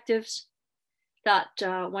perspectives, that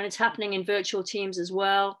when it's happening in virtual teams as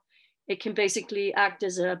well, it can basically act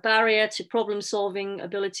as a barrier to problem solving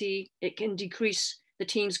ability. It can decrease the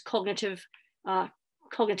team's cognitive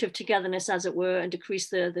togetherness, as it were, and decrease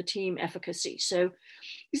the team efficacy. So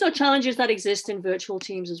these are challenges that exist in virtual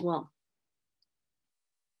teams as well.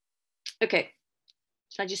 Okay,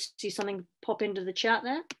 should I just see something pop into the chat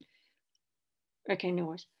there? Okay, no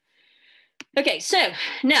worries. Okay, so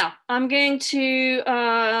now I'm going to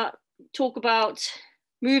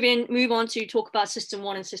move on to talk about system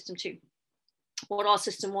 1 and system 2. What are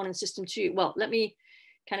system 1 and system 2? Well, let me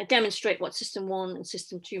kind of demonstrate what system 1 and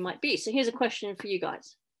system 2 might be. So here's a question for you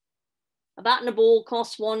guys. A bat and a ball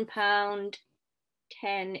costs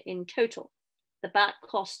 £1.10 in total. The bat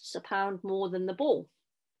costs £1 more than the ball.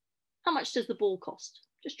 How much does the ball cost?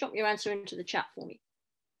 Just drop your answer into the chat for me.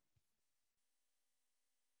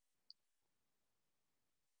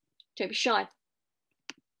 Don't be shy.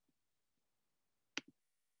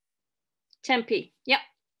 10p, yep.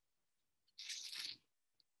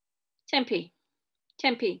 10p,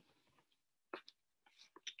 10p.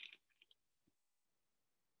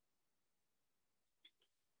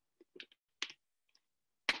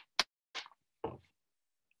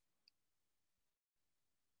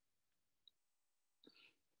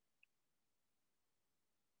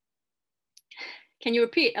 Can you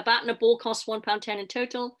repeat? A bat and a ball costs £1.10 in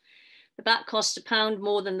total. The bat costs £1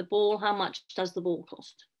 more than the ball. How much does the ball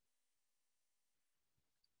cost?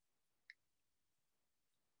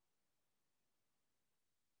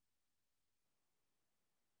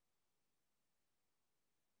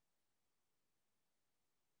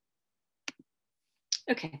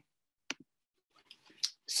 Okay.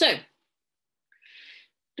 So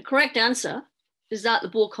the correct answer is that the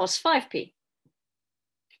ball costs 5p.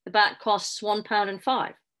 The bat costs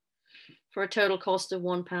 £1.05 for a total cost of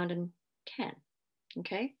 £1.10.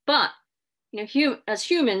 Okay, but as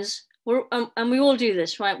humans, and we all do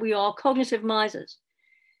this, right? We are cognitive misers.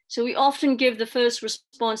 So we often give the first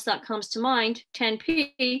response that comes to mind,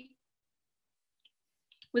 10p,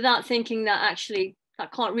 without thinking that actually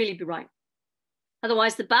that can't really be right.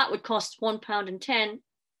 Otherwise, the bat would cost £1.10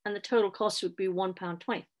 and the total cost would be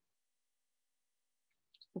 £1.20.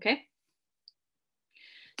 Okay.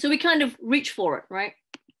 So we kind of reach for it, right?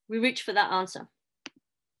 We reach for that answer.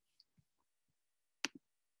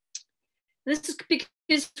 This is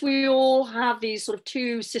because we all have these sort of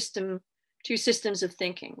two systems of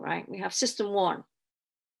thinking, right? We have system 1.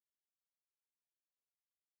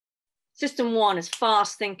 System 1 is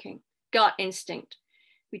fast thinking, gut instinct.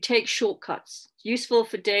 We take shortcuts. It's useful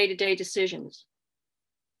for day-to-day decisions.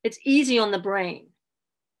 It's easy on the brain,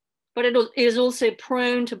 but it is also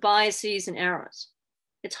prone to biases and errors.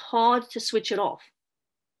 It's hard to switch it off,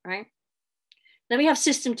 right? Then we have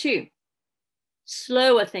system 2,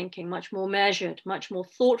 slower thinking, much more measured, much more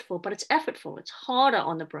thoughtful, but it's effortful. It's harder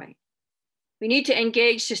on the brain. We need to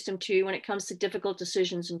engage system 2 when it comes to difficult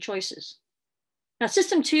decisions and choices. Now,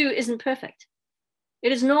 system 2 isn't perfect.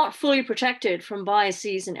 It is not fully protected from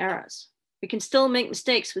biases and errors. We can still make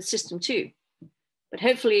mistakes with system 2, but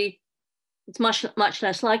hopefully it's much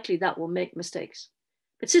less likely that we'll make mistakes.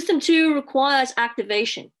 But system 2 requires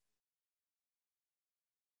activation.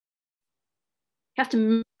 You have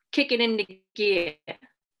to kick it into gear,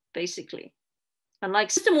 basically. And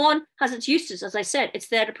like system 1 has its uses, as I said, it's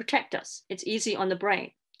there to protect us. It's easy on the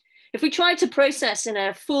brain. If we tried to process in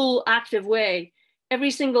a full active way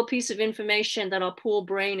every single piece of information that our poor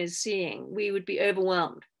brain is seeing, we would be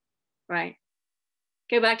overwhelmed, right?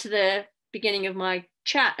 Go back to the beginning of my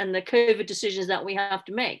chat and the COVID decisions that we have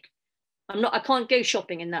to make. I can't go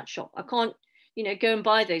shopping in that shop. I can't, you know, go and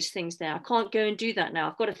buy those things there. I can't go and do that now.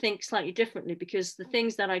 I've got to think slightly differently because the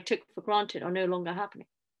things that I took for granted are no longer happening.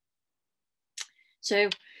 So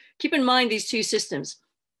keep in mind these two systems,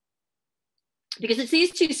 because it's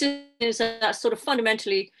these two systems that sort of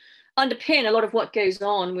fundamentally underpin a lot of what goes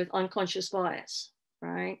on with unconscious bias,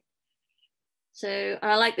 right? So,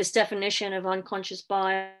 and I like this definition of unconscious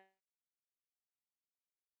bias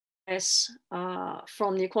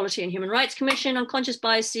from the Equality and Human Rights Commission. Unconscious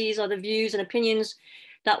biases are the views and opinions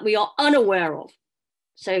that we are unaware of.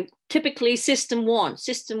 So typically system one,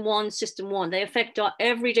 they affect our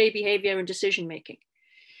everyday behavior and decision-making.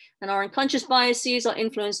 And our unconscious biases are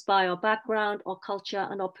influenced by our background, our culture,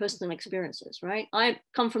 and our personal experiences, right? I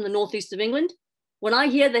come from the northeast of England. When I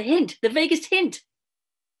hear the hint, the vaguest hint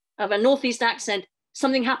of a northeast accent,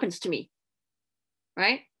 something happens to me,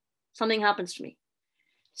 right? Something happens to me.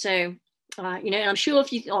 So, you know, and I'm sure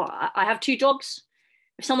if you, I have 2 dogs.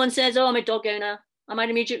 If someone says, oh, I'm a dog owner, I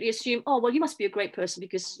might immediately assume, oh, well, you must be a great person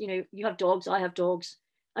because, you know, you have dogs, I have dogs.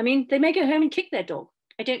 I mean, they may go home and kick their dog.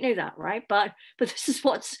 I don't know that, right? But this is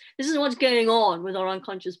what's going on with our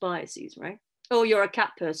unconscious biases, right? Oh, you're a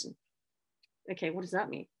cat person. Okay, what does that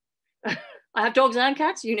mean? I have dogs and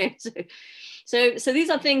cats, you know. So these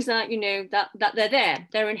are things that, you know, that they're there.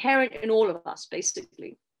 They're inherent in all of us,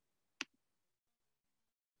 basically.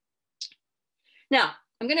 Now,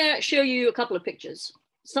 I'm going to show you a couple of pictures.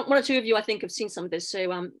 One or two of you, I think, have seen some of this.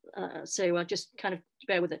 So just kind of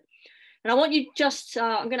bear with it. And I want you just,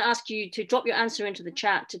 I'm going to ask you to drop your answer into the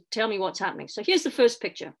chat to tell me what's happening. So here's the first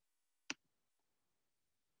picture.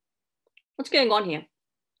 What's going on here?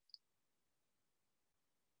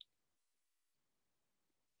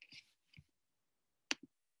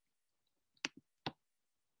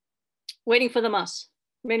 Waiting for the bus.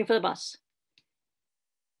 Waiting for the bus.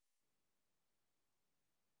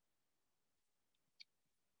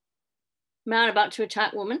 Man about to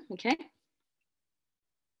attack woman. Okay.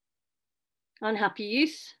 Unhappy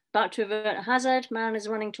youth, about to avert a hazard. Man is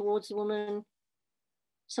running towards the woman.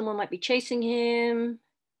 Someone might be chasing him.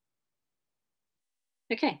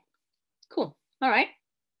 Okay, cool. All right.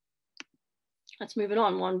 Let's move it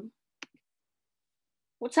on.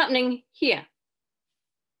 What's happening here?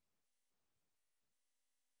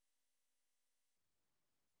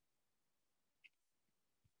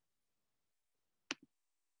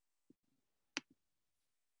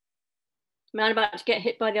 Man about to get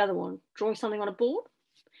hit by the other one. Drawing something on a board.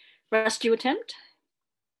 Rescue attempt.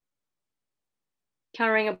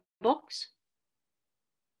 Carrying a box.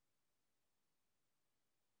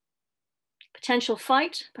 Potential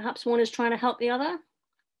fight. Perhaps one is trying to help the other.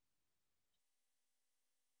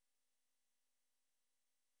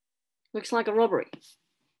 Looks like a robbery.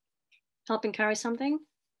 Helping carry something.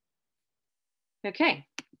 Okay.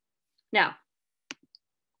 Now,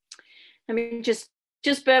 let me just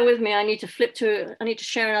bear with me. I need to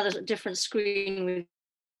share another different screen with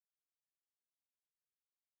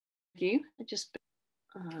you. Let's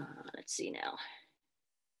see now.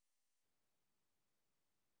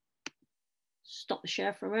 Stop the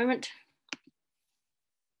share for a moment.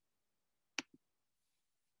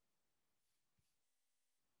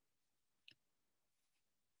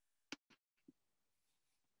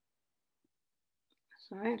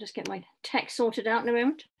 Sorry, I'll just get my text sorted out in a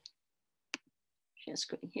moment. Share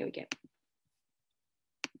screen, here we go.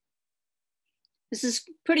 This is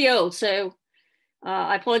pretty old, so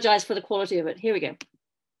I apologize for the quality of it. Here we go.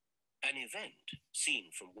 An event seen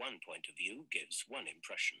from one point of view gives one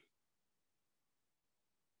impression.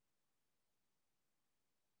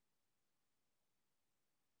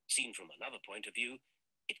 Seen from another point of view,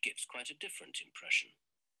 it gives quite a different impression.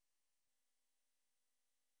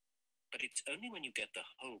 But it's only when you get the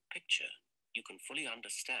whole picture you can fully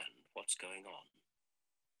understand what's going on.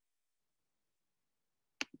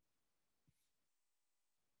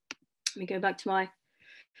 Let me go back to my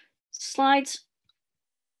slides.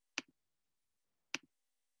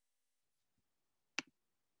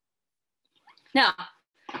 Now,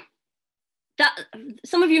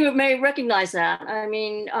 some of you may recognize that. I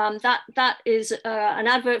mean, that is an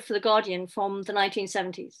advert for The Guardian from the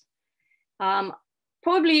 1970s.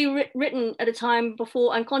 Probably written at a time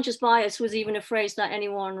before unconscious bias was even a phrase that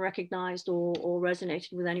anyone recognized or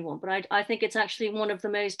resonated with anyone. But I think it's actually one of the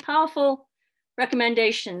most powerful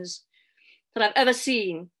recommendations that I've ever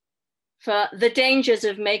seen for the dangers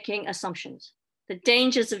of making assumptions, the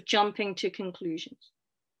dangers of jumping to conclusions.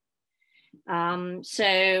 I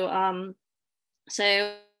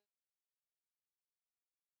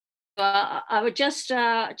would just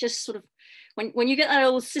sort of when you get that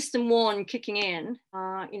old system one kicking in,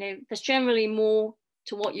 there's generally more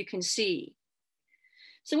to what you can see.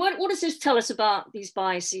 So what does this tell us about these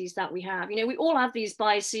biases that we have? We all have these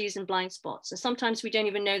biases and blind spots, and sometimes we don't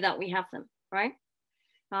even know that we have them, right?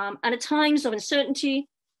 And at times of uncertainty,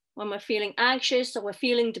 when we're feeling anxious or we're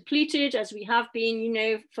feeling depleted, as we have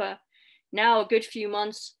been, for now a good few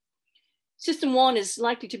months, system one is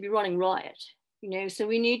likely to be running riot, so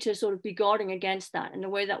we need to sort of be guarding against that in the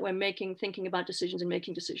way that we're thinking about decisions and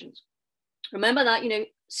making decisions. Remember that,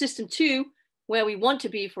 system two, where we want to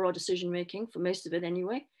be for our decision making, for most of it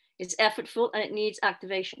anyway, is effortful and it needs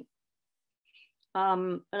activation.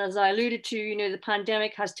 And as I alluded to, the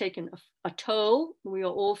pandemic has taken a toll. We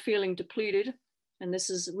are all feeling depleted, and this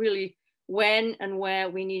is really when and where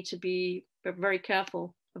we need to be very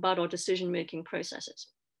careful about our decision making processes.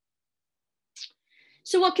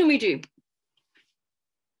 So what can we do?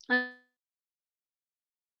 I'm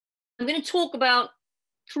going to talk about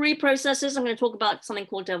 3 processes. I'm going to talk about something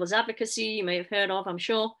called devil's advocacy, you may have heard of, I'm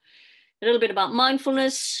sure. A little bit about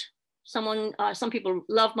mindfulness. Some people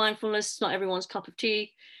love mindfulness, not everyone's cup of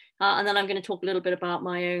tea. And then I'm going to talk a little bit about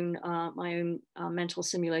my own mental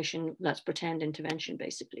simulation, let's pretend intervention,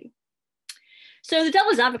 basically. So the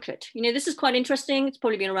devil's advocate, this is quite interesting. It's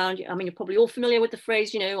probably been around. I mean, you're probably all familiar with the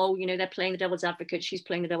phrase, they're playing the devil's advocate, she's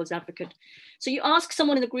playing the devil's advocate. So you ask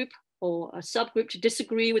someone in the group or a subgroup to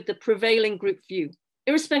disagree with the prevailing group view,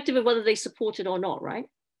 irrespective of whether they support it or not, right?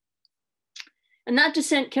 And that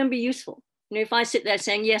dissent can be useful. If I sit there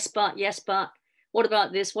saying, yes, but, what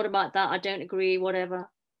about this? What about that? I don't agree, whatever.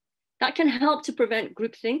 That can help to prevent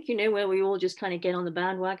groupthink, where we all just kind of get on the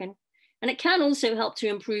bandwagon. And it can also help to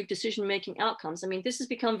improve decision-making outcomes. I mean, this has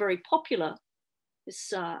become very popular.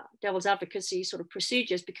 This devil's advocacy sort of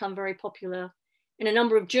procedure has become very popular in a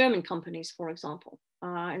number of German companies, for example.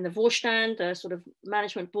 In the Vorstand, the sort of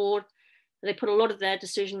management board, they put a lot of their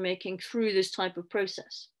decision-making through this type of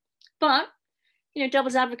process. But,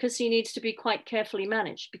 devil's advocacy needs to be quite carefully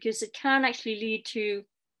managed because it can actually lead to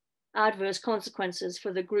adverse consequences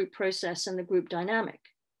for the group process and the group dynamic.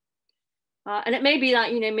 And it may be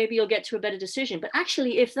that, maybe you'll get to a better decision, but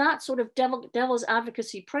actually if that sort of devil's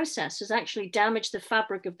advocacy process has actually damaged the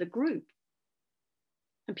fabric of the group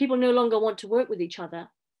and people no longer want to work with each other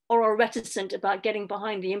or are reticent about getting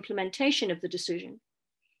behind the implementation of the decision,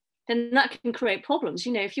 then that can create problems.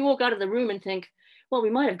 If you walk out of the room and think, well, we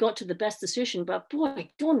might have got to the best decision, but boy,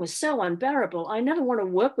 Dawn was so unbearable. I never want to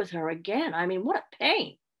work with her again. I mean, what a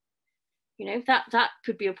pain. That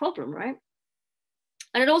could be a problem, right?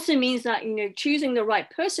 And it also means that, choosing the right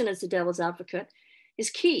person as the devil's advocate is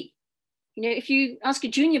key. If you ask a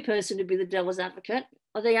junior person to be the devil's advocate,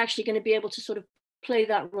 are they actually going to be able to sort of play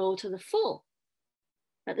that role to the full?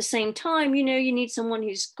 At the same time, you need someone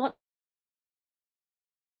who's got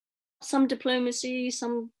some diplomacy,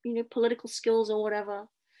 some, political skills or whatever.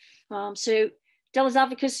 So devil's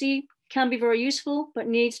advocacy can be very useful, but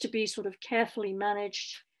needs to be sort of carefully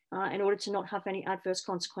managed in order to not have any adverse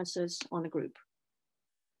consequences on the group.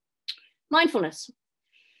 Mindfulness.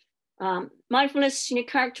 Mindfulness,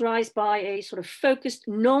 characterized by a sort of focused,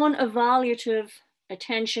 non-evaluative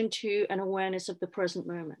attention to and awareness of the present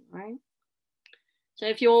moment, right? So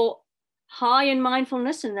if you're high in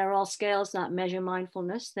mindfulness, and there are scales that measure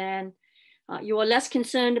mindfulness, then you are less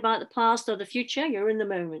concerned about the past or the future. You're in the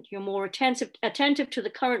moment. You're more attentive to the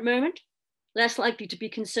current moment, less likely to be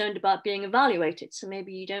concerned about being evaluated. So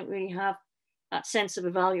maybe you don't really have that sense of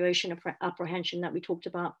evaluation apprehension that we talked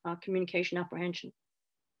about, communication apprehension.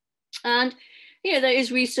 And there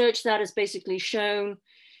is research that has basically shown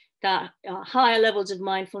that higher levels of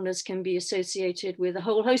mindfulness can be associated with a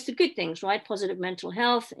whole host of good things, right? Positive mental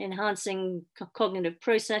health, enhancing cognitive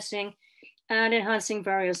processing, and enhancing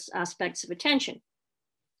various aspects of attention.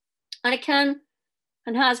 And it can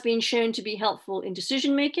and has been shown to be helpful in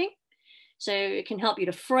decision making. So it can help you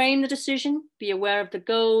to frame the decision, be aware of the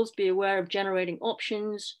goals, be aware of generating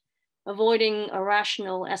options, avoiding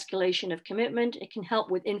irrational escalation of commitment. It can help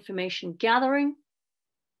with information gathering.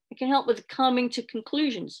 It can help with coming to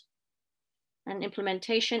conclusions and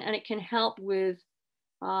implementation, and it can help with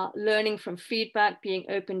learning from feedback, being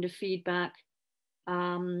open to feedback,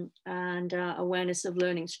 and awareness of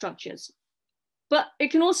learning structures. But it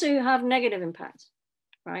can also have negative impacts,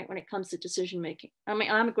 right, when it comes to decision making. I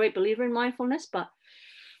mean, I'm a great believer in mindfulness, but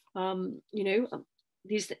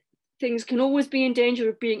these things can always be in danger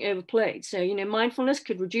of being overplayed. So, mindfulness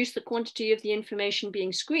could reduce the quantity of the information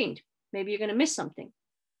being screened. Maybe you're going to miss something.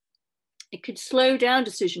 It could slow down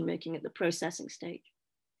decision making at the processing stage.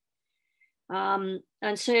 And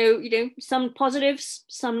so, some positives,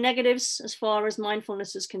 some negatives as far as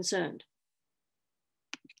mindfulness is concerned.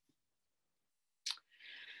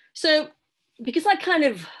 So because I kind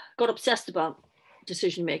of got obsessed about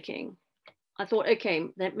decision making, I thought, okay,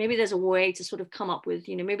 that maybe there's a way to sort of come up with,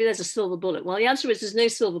 maybe there's a silver bullet. Well, the answer is there's no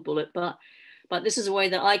silver bullet, but this is a way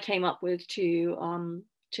that I came up with to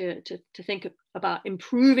think about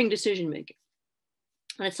improving decision making.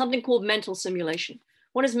 And it's something called mental simulation.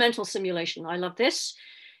 What is mental simulation? I love this.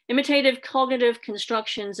 Imitative cognitive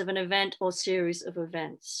constructions of an event or series of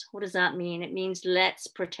events. What does that mean? It means let's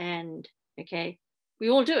pretend, okay? We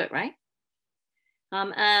all do it, right?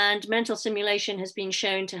 And mental simulation has been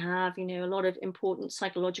shown to have, a lot of important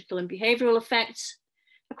psychological and behavioral effects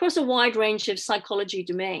across a wide range of psychology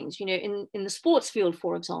domains, in the sports field,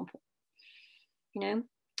 for example.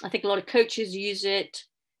 I think a lot of coaches use it.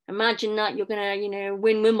 Imagine that you're going to,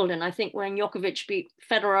 win Wimbledon. I think when Djokovic beat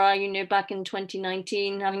Federer, back in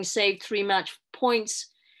 2019, having saved 3 match points,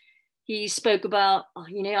 he spoke about,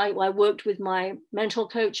 I worked with my mental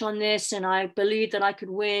coach on this and I believed that I could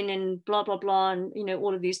win and blah, blah, blah, and,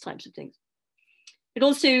 all of these types of things. It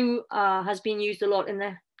also has been used a lot in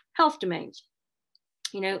the health domains.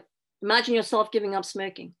 Imagine yourself giving up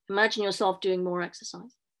smoking. Imagine yourself doing more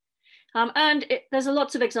exercise. There's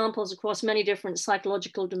lots of examples across many different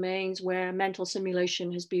psychological domains where mental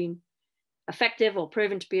simulation has been effective or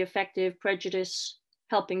proven to be effective: prejudice,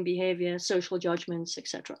 helping behavior, social judgments,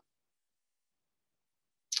 etc.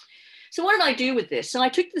 So what did I do with this? So I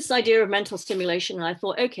took this idea of mental simulation and I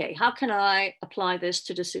thought, okay, how can I apply this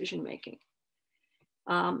to decision making?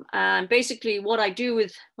 And basically what I do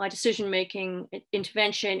with my decision making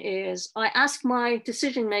intervention is I ask my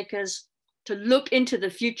decision makers to look into the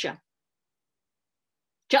future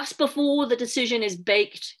just before the decision is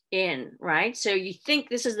baked in, right? So you think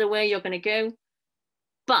this is the way you're going to go,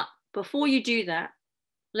 but before you do that,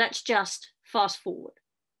 let's just fast forward.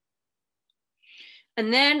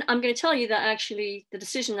 And then I'm going to tell you that actually the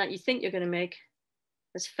decision that you think you're going to make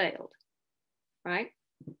has failed, right?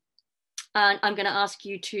 And I'm going to ask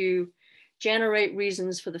you to generate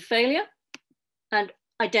reasons for the failure and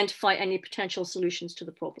identify any potential solutions to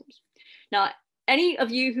the problems. Now, any of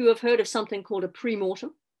you who have heard of something called a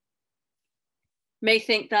pre-mortem may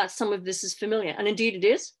think that some of this is familiar, and indeed it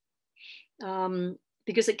is,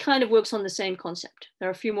 because it kind of works on the same concept. There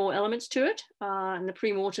are a few more elements to it, and the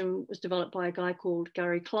pre-mortem was developed by a guy called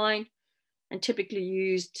Gary Klein and typically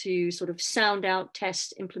used to sort of sound out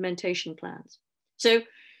test implementation plans. So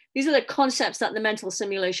these are the concepts that the mental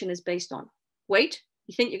simulation is based on. Wait,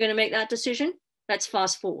 you think you're going to make that decision? Let's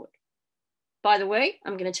fast forward. By the way,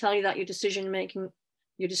 I'm going to tell you that your decision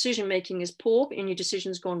making is poor and your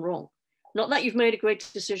decision's gone wrong. Not that you've made a great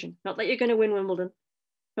decision, not that you're going to win Wimbledon,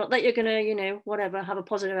 not that you're going to, whatever, have a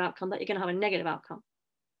positive outcome, that you're going to have a negative outcome.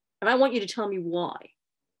 And I want you to tell me why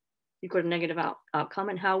you've got a negative outcome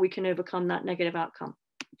and how we can overcome that negative outcome.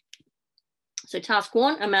 So task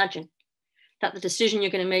 1, imagine that the decision you're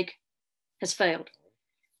going to make has failed.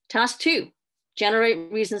 Task 2, generate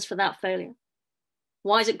reasons for that failure.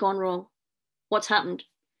 Why has it gone wrong? What's happened?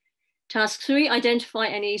 Task 3, identify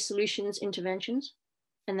any solutions, interventions.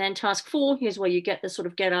 And then task 4, here's where you get the sort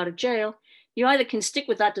of get out of jail. You either can stick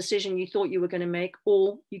with that decision you thought you were going to make,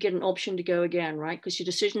 or you get an option to go again, right? Because your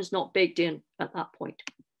decision's not baked in at that point.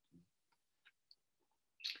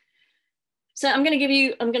 So I'm going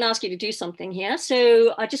to ask you to do something here.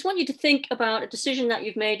 So I just want you to think about a decision that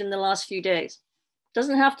you've made in the last few days. It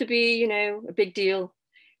doesn't have to be, a big deal.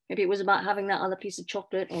 Maybe it was about having that other piece of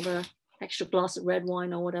chocolate or the extra glass of red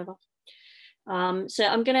wine or whatever. So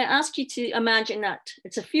I'm going to ask you to imagine that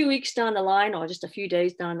it's a few weeks down the line or just a few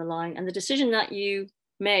days down the line, and the decision that you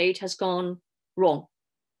made has gone wrong,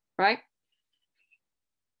 right?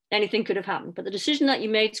 Anything could have happened, but the decision that you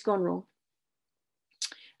made's gone wrong.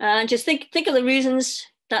 And just think of the reasons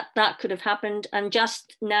that could have happened, and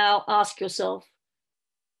just now ask yourself,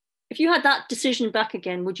 if you had that decision back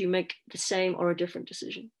again, would you make the same or a different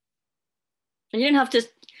decision? And you don't have to,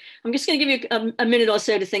 I'm just going to give you a minute or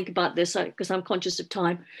so to think about this because I'm conscious of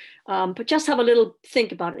time, but just have a little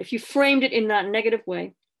think about it. If you framed it in that negative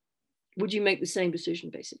way, would you make the same decision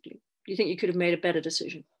basically? Do you think you could have made a better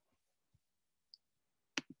decision?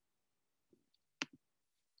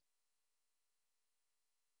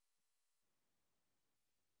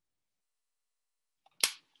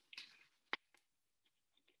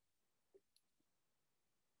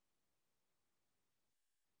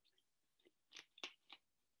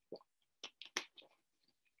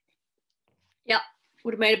 Yeah,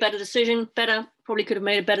 would have made a better decision, probably could have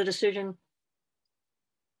made a better decision.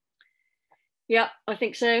 Yeah, I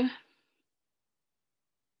think so.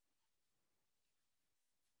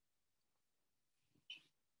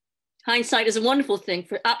 Hindsight is a wonderful thing,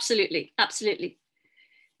 absolutely.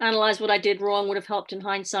 Analyze what I did wrong would have helped in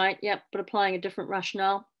hindsight. Yep, but applying a different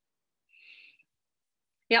rationale.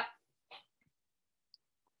 Yep.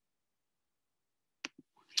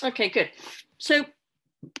 Okay, good. So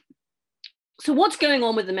what's going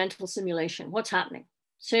on with the mental simulation? What's happening?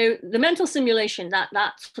 So the mental simulation, that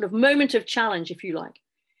sort of moment of challenge, if you like,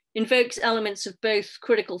 invokes elements of both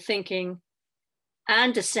critical thinking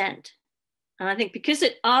and dissent. And I think because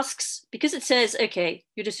it says, okay,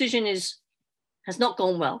 your decision has not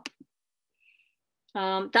gone well.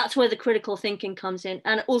 That's where the critical thinking comes in.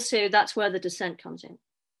 And also that's where the dissent comes in.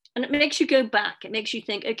 And it makes you go back. It makes you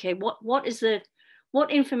think, okay,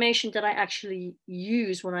 what information did I actually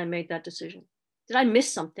use when I made that decision? Did I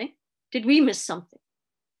miss something? Did we miss something?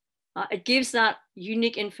 It gives that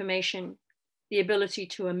unique information the ability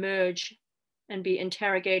to emerge and be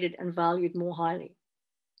interrogated and valued more highly.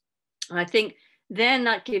 And I think then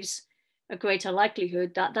that gives a greater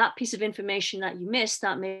likelihood that that piece of information that you missed,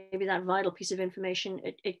 that maybe that vital piece of information,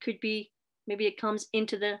 it could be, maybe it comes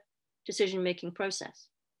into the decision-making process.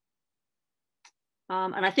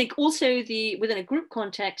 And I think also within a group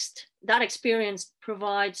context, that experience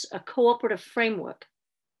provides a cooperative framework,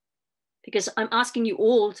 because I'm asking you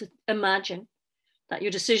all to imagine that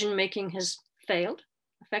your decision-making has failed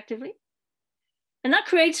effectively. And that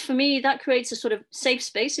creates, for me, a sort of safe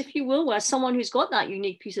space, if you will, where someone who's got that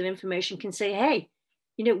unique piece of information can say, hey,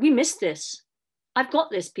 we missed this. I've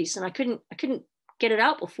got this piece and I couldn't get it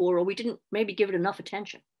out before, or we didn't maybe give it enough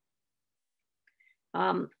attention.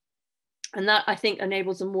 And that, I think,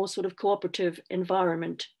 enables a more sort of cooperative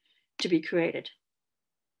environment to be created.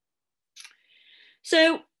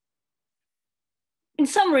 So in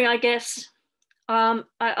summary, I guess,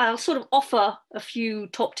 I'll sort of offer a few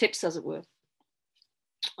top tips, as it were.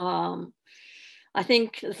 I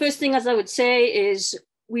think the first thing, as I would say, is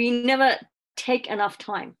we never take enough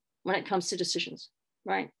time when it comes to decisions,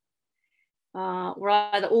 right? We're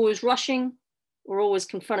either always rushing, we're always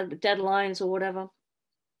confronted with deadlines or whatever.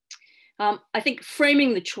 I think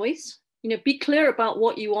framing the choice, be clear about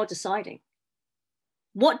what you are deciding.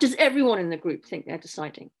 What does everyone in the group think they're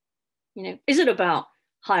deciding? Is it about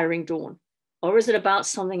hiring Dawn, or is it about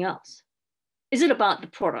something else? Is it about the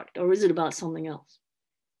product, or is it about something else?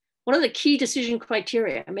 What are the key decision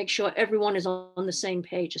criteria? And make sure everyone is on the same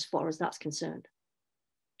page as far as that's concerned.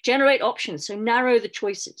 Generate options, so narrow the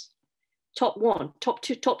choices. Top one, top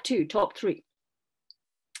two, top three.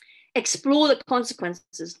 Explore the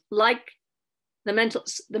consequences, like the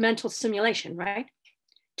mental simulation, right?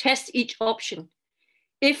 Test each option.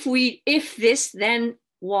 If this, then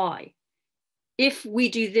why? If we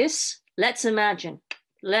do this, let's imagine,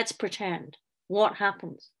 let's pretend, what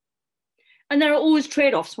happens? And there are always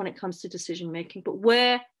trade-offs when it comes to decision making, but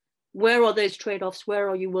where are those trade-offs? Where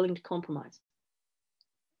are you willing to compromise?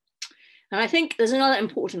 And I think there's another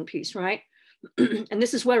important piece, right? And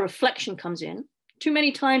this is where reflection comes in. Too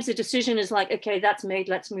many times the decision is like, okay, that's made,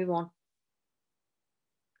 let's move on.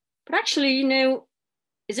 But actually,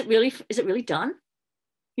 is it really done?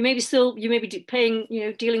 You may be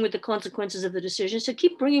dealing with the consequences of the decision. So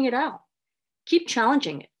keep bringing it out, keep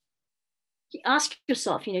challenging it. Ask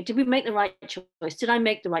yourself, did we make the right choice? Did I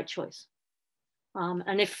make the right choice?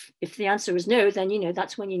 And if the answer is no, then,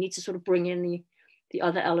 that's when you need to sort of bring in the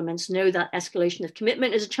other elements. Know that escalation of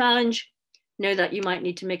commitment is a challenge. Know that you might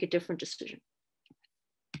need to make a different decision.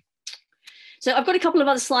 So I've got a couple of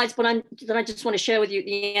other slides, but that I just want to share with you at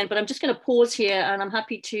the end, but I'm just going to pause here and I'm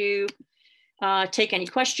happy to take any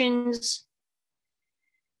questions.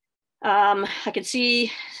 I can see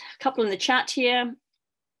a couple in the chat here.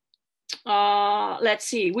 Let's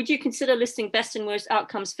see, would you consider listing best and worst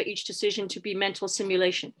outcomes for each decision to be mental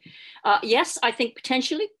simulation? Yes, I think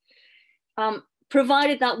potentially,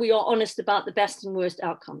 provided that we are honest about the best and worst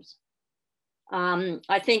outcomes.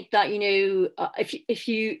 I think that,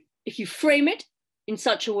 if you frame it in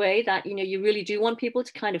such a way that, you really do want people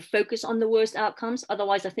to kind of focus on the worst outcomes.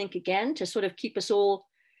 Otherwise, I think, again, to sort of keep us all,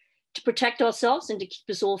 to protect ourselves and to keep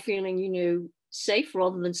us all feeling, safe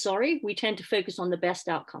rather than sorry, we tend to focus on the best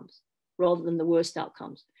outcomes rather than the worst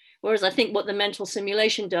outcomes. Whereas I think what the mental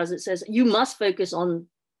simulation does, it says you must focus on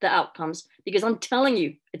the outcomes because I'm telling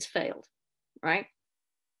you it's failed, right?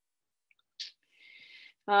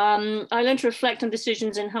 I learned to reflect on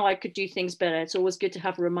decisions and how I could do things better. It's always good to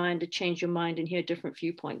have a reminder, change your mind and hear different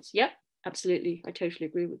viewpoints. Yep, absolutely. I totally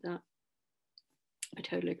agree with that.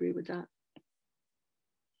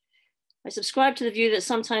 I subscribe to the view that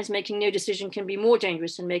sometimes making no decision can be more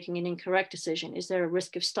dangerous than making an incorrect decision. Is there a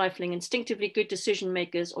risk of stifling instinctively good decision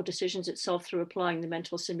makers or decisions itself through applying the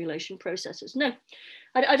mental simulation processes? No,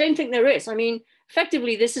 I don't think there is. I mean,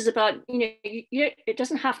 effectively, this is about, it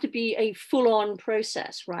doesn't have to be a full-on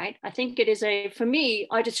process, right? I think it is for me,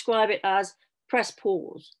 I describe it as press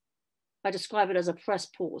pause. I describe it as a press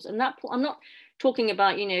pause. And that, I'm not talking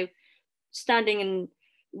about, standing and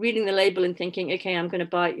reading the label and thinking, okay, I'm going to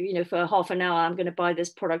buy, for half an hour, I'm going to buy this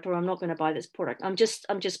product, or I'm not going to buy this product. I'm just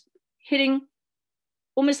hitting,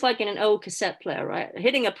 almost like in an old cassette player, right?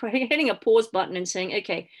 Hitting a pause button and saying,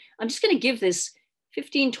 okay, I'm just going to give this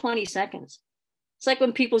 15, 20 seconds. It's like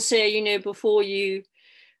when people say, before you,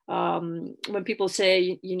 when people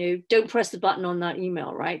say, don't press the button on that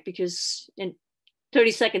email, right? Because in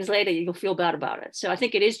 30 seconds later, you'll feel bad about it. So I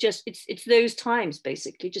think it is just, it's those times,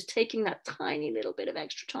 basically, just taking that tiny little bit of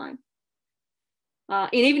extra time.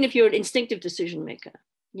 And even if you're an instinctive decision maker,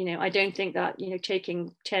 I don't think that,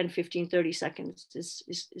 taking 10, 15, 30 seconds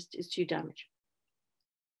is too damaging.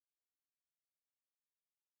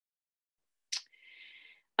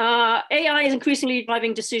 AI is increasingly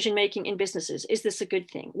driving decision-making in businesses. Is this a good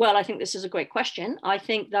thing? Well, I think this is a great question. I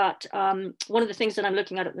think that one of the things that I'm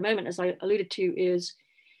looking at the moment, as I alluded to, is,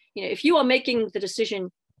 if you are making the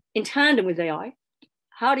decision in tandem with AI,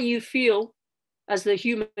 how do you feel as the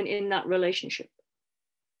human in that relationship?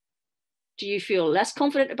 Do you feel less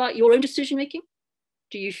confident about your own decision-making?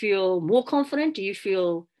 Do you feel more confident? Do you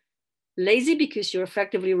feel lazy because you're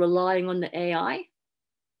effectively relying on the AI?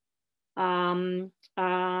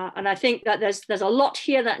 And I think that there's a lot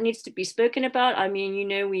here that needs to be spoken about. I mean,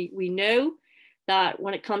 we know that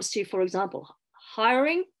when it comes to, for example,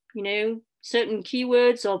 hiring, certain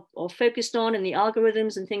keywords are focused on in the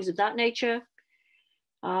algorithms and things of that nature.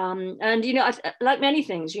 And, like many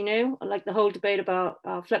things, like the whole debate about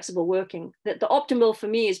flexible working, that the optimal for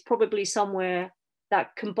me is probably somewhere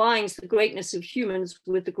that combines the greatness of humans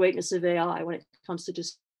with the greatness of AI when it comes to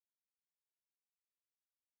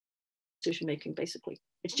decision making, basically.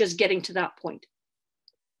 It's just getting to that point.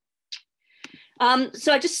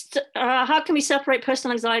 So how can we separate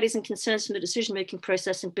personal anxieties and concerns from the decision-making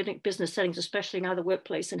process in business settings, especially now the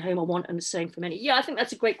workplace and home are one and the same for many? Yeah, I think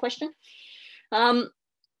that's a great question. I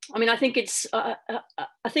mean, I think it's, I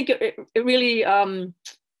think it really, I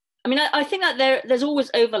mean, I think that there's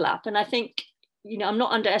always overlap. And I think, I'm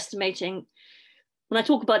not underestimating when I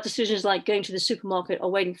talk about decisions like going to the supermarket or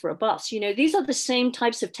waiting for a bus, these are the same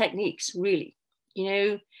types of techniques, really.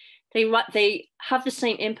 They have the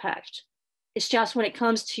same impact. It's just when it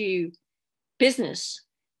comes to business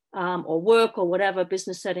or work or whatever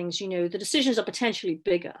business settings, the decisions are potentially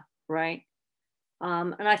bigger, right?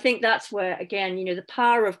 And I think that's where, again, the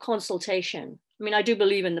power of consultation. I mean, I do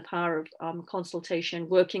believe in the power of consultation,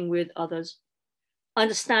 working with others,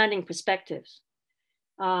 understanding perspectives.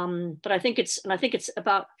 But I think it's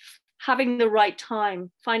about having the right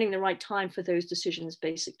time, finding the right time for those decisions,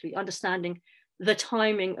 basically, understanding the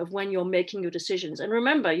timing of when you're making your decisions. And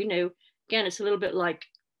remember, again, it's a little bit like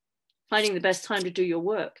finding the best time to do your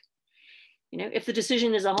work. If the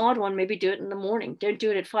decision is a hard one, maybe do it in the morning. Don't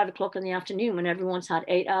do it at 5 o'clock in the afternoon when everyone's had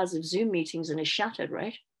 8 hours of Zoom meetings and is shattered,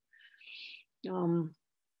 right?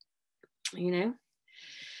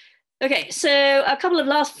 Okay, so a couple of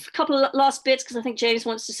last bits, because I think James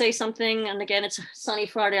wants to say something. And again, it's a sunny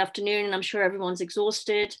Friday afternoon, and I'm sure everyone's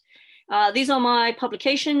exhausted. These are my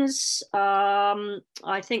publications.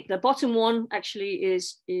 I think the bottom one actually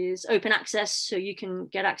is open access, so you can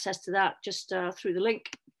get access to that just through the link.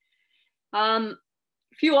 A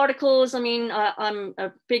few articles. I mean, I'm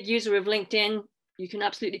a big user of LinkedIn. You can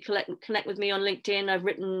absolutely connect with me on LinkedIn. I've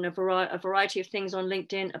written a variety of things on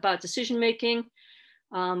LinkedIn about decision making,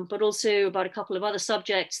 but also about a couple of other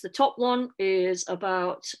subjects. The top one is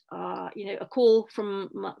about a call from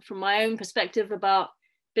my own perspective about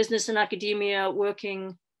business and academia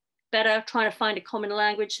working better, trying to find a common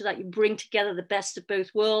language so that you bring together the best of both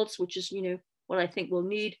worlds, which is what I think we'll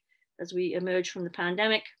need as we emerge from the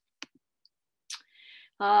pandemic.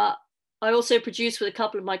 I also produce with a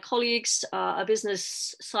couple of my colleagues a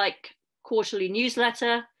business psych quarterly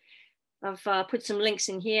newsletter. I've put some links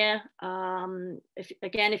in here. I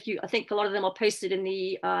think a lot of them are posted in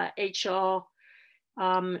the HR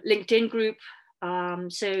LinkedIn group.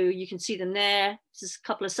 So you can see them there. This is a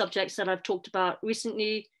couple of subjects that I've talked about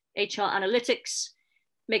recently: HR analytics,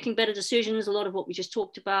 making better decisions, a lot of what we just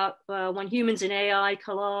talked about, when humans and AI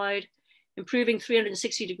collide, improving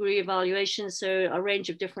 360-degree evaluation, so a range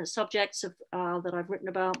of different subjects that I've written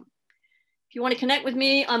about. If you want to connect with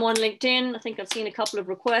me, I'm on LinkedIn. I think I've seen a couple of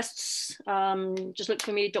requests. Just look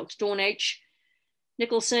for me, Dr. Dawn H.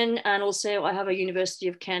 Nicholson, and also I have a University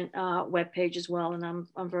of Kent webpage as well, and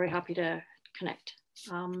I'm very happy to connect.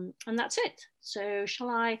 And that's it. So shall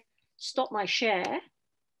I stop my share?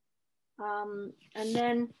 And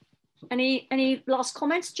then any last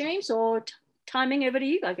comments, James, or timing over to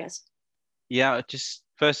you, I guess? Yeah, just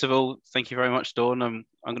first of all, thank you very much, Dawn. I'm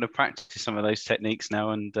going to practice some of those techniques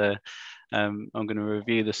now, and I'm going to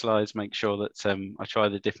review the slides, make sure that I try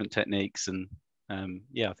the different techniques, and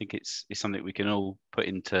yeah, I think it's something we can all put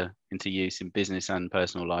into use in business and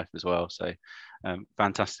personal life as well. So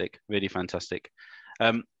fantastic, really fantastic.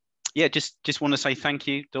 Yeah, just want to say thank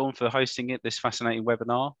you, Dawn, for hosting this fascinating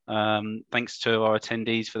webinar. Thanks to our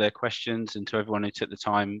attendees for their questions, and to everyone who took the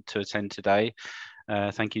time to attend today.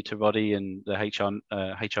 Thank you to Roddy and the HR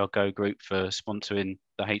Go group for sponsoring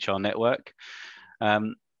the HR network.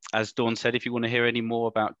 As Dawn said, if you want to hear any more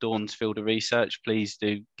about Dawn's field of research, please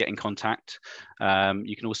do get in contact.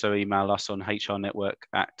 You can also email us on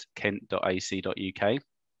hrnetwork@kent.ac.uk.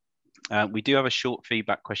 We do have a short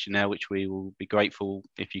feedback questionnaire, which we will be grateful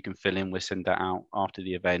if you can fill in. We'll send that out after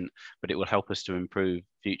the event, but it will help us to improve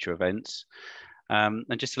future events. And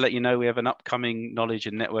just to let you know, we have an upcoming knowledge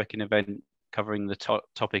and networking event covering the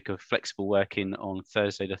topic of flexible working on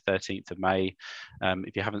Thursday, the 13th of May.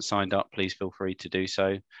 If you haven't signed up, please feel free to do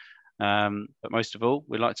so. But most of all,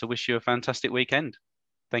 we'd like to wish you a fantastic weekend.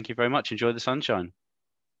 Thank you very much. Enjoy the sunshine.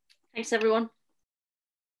 Thanks, everyone.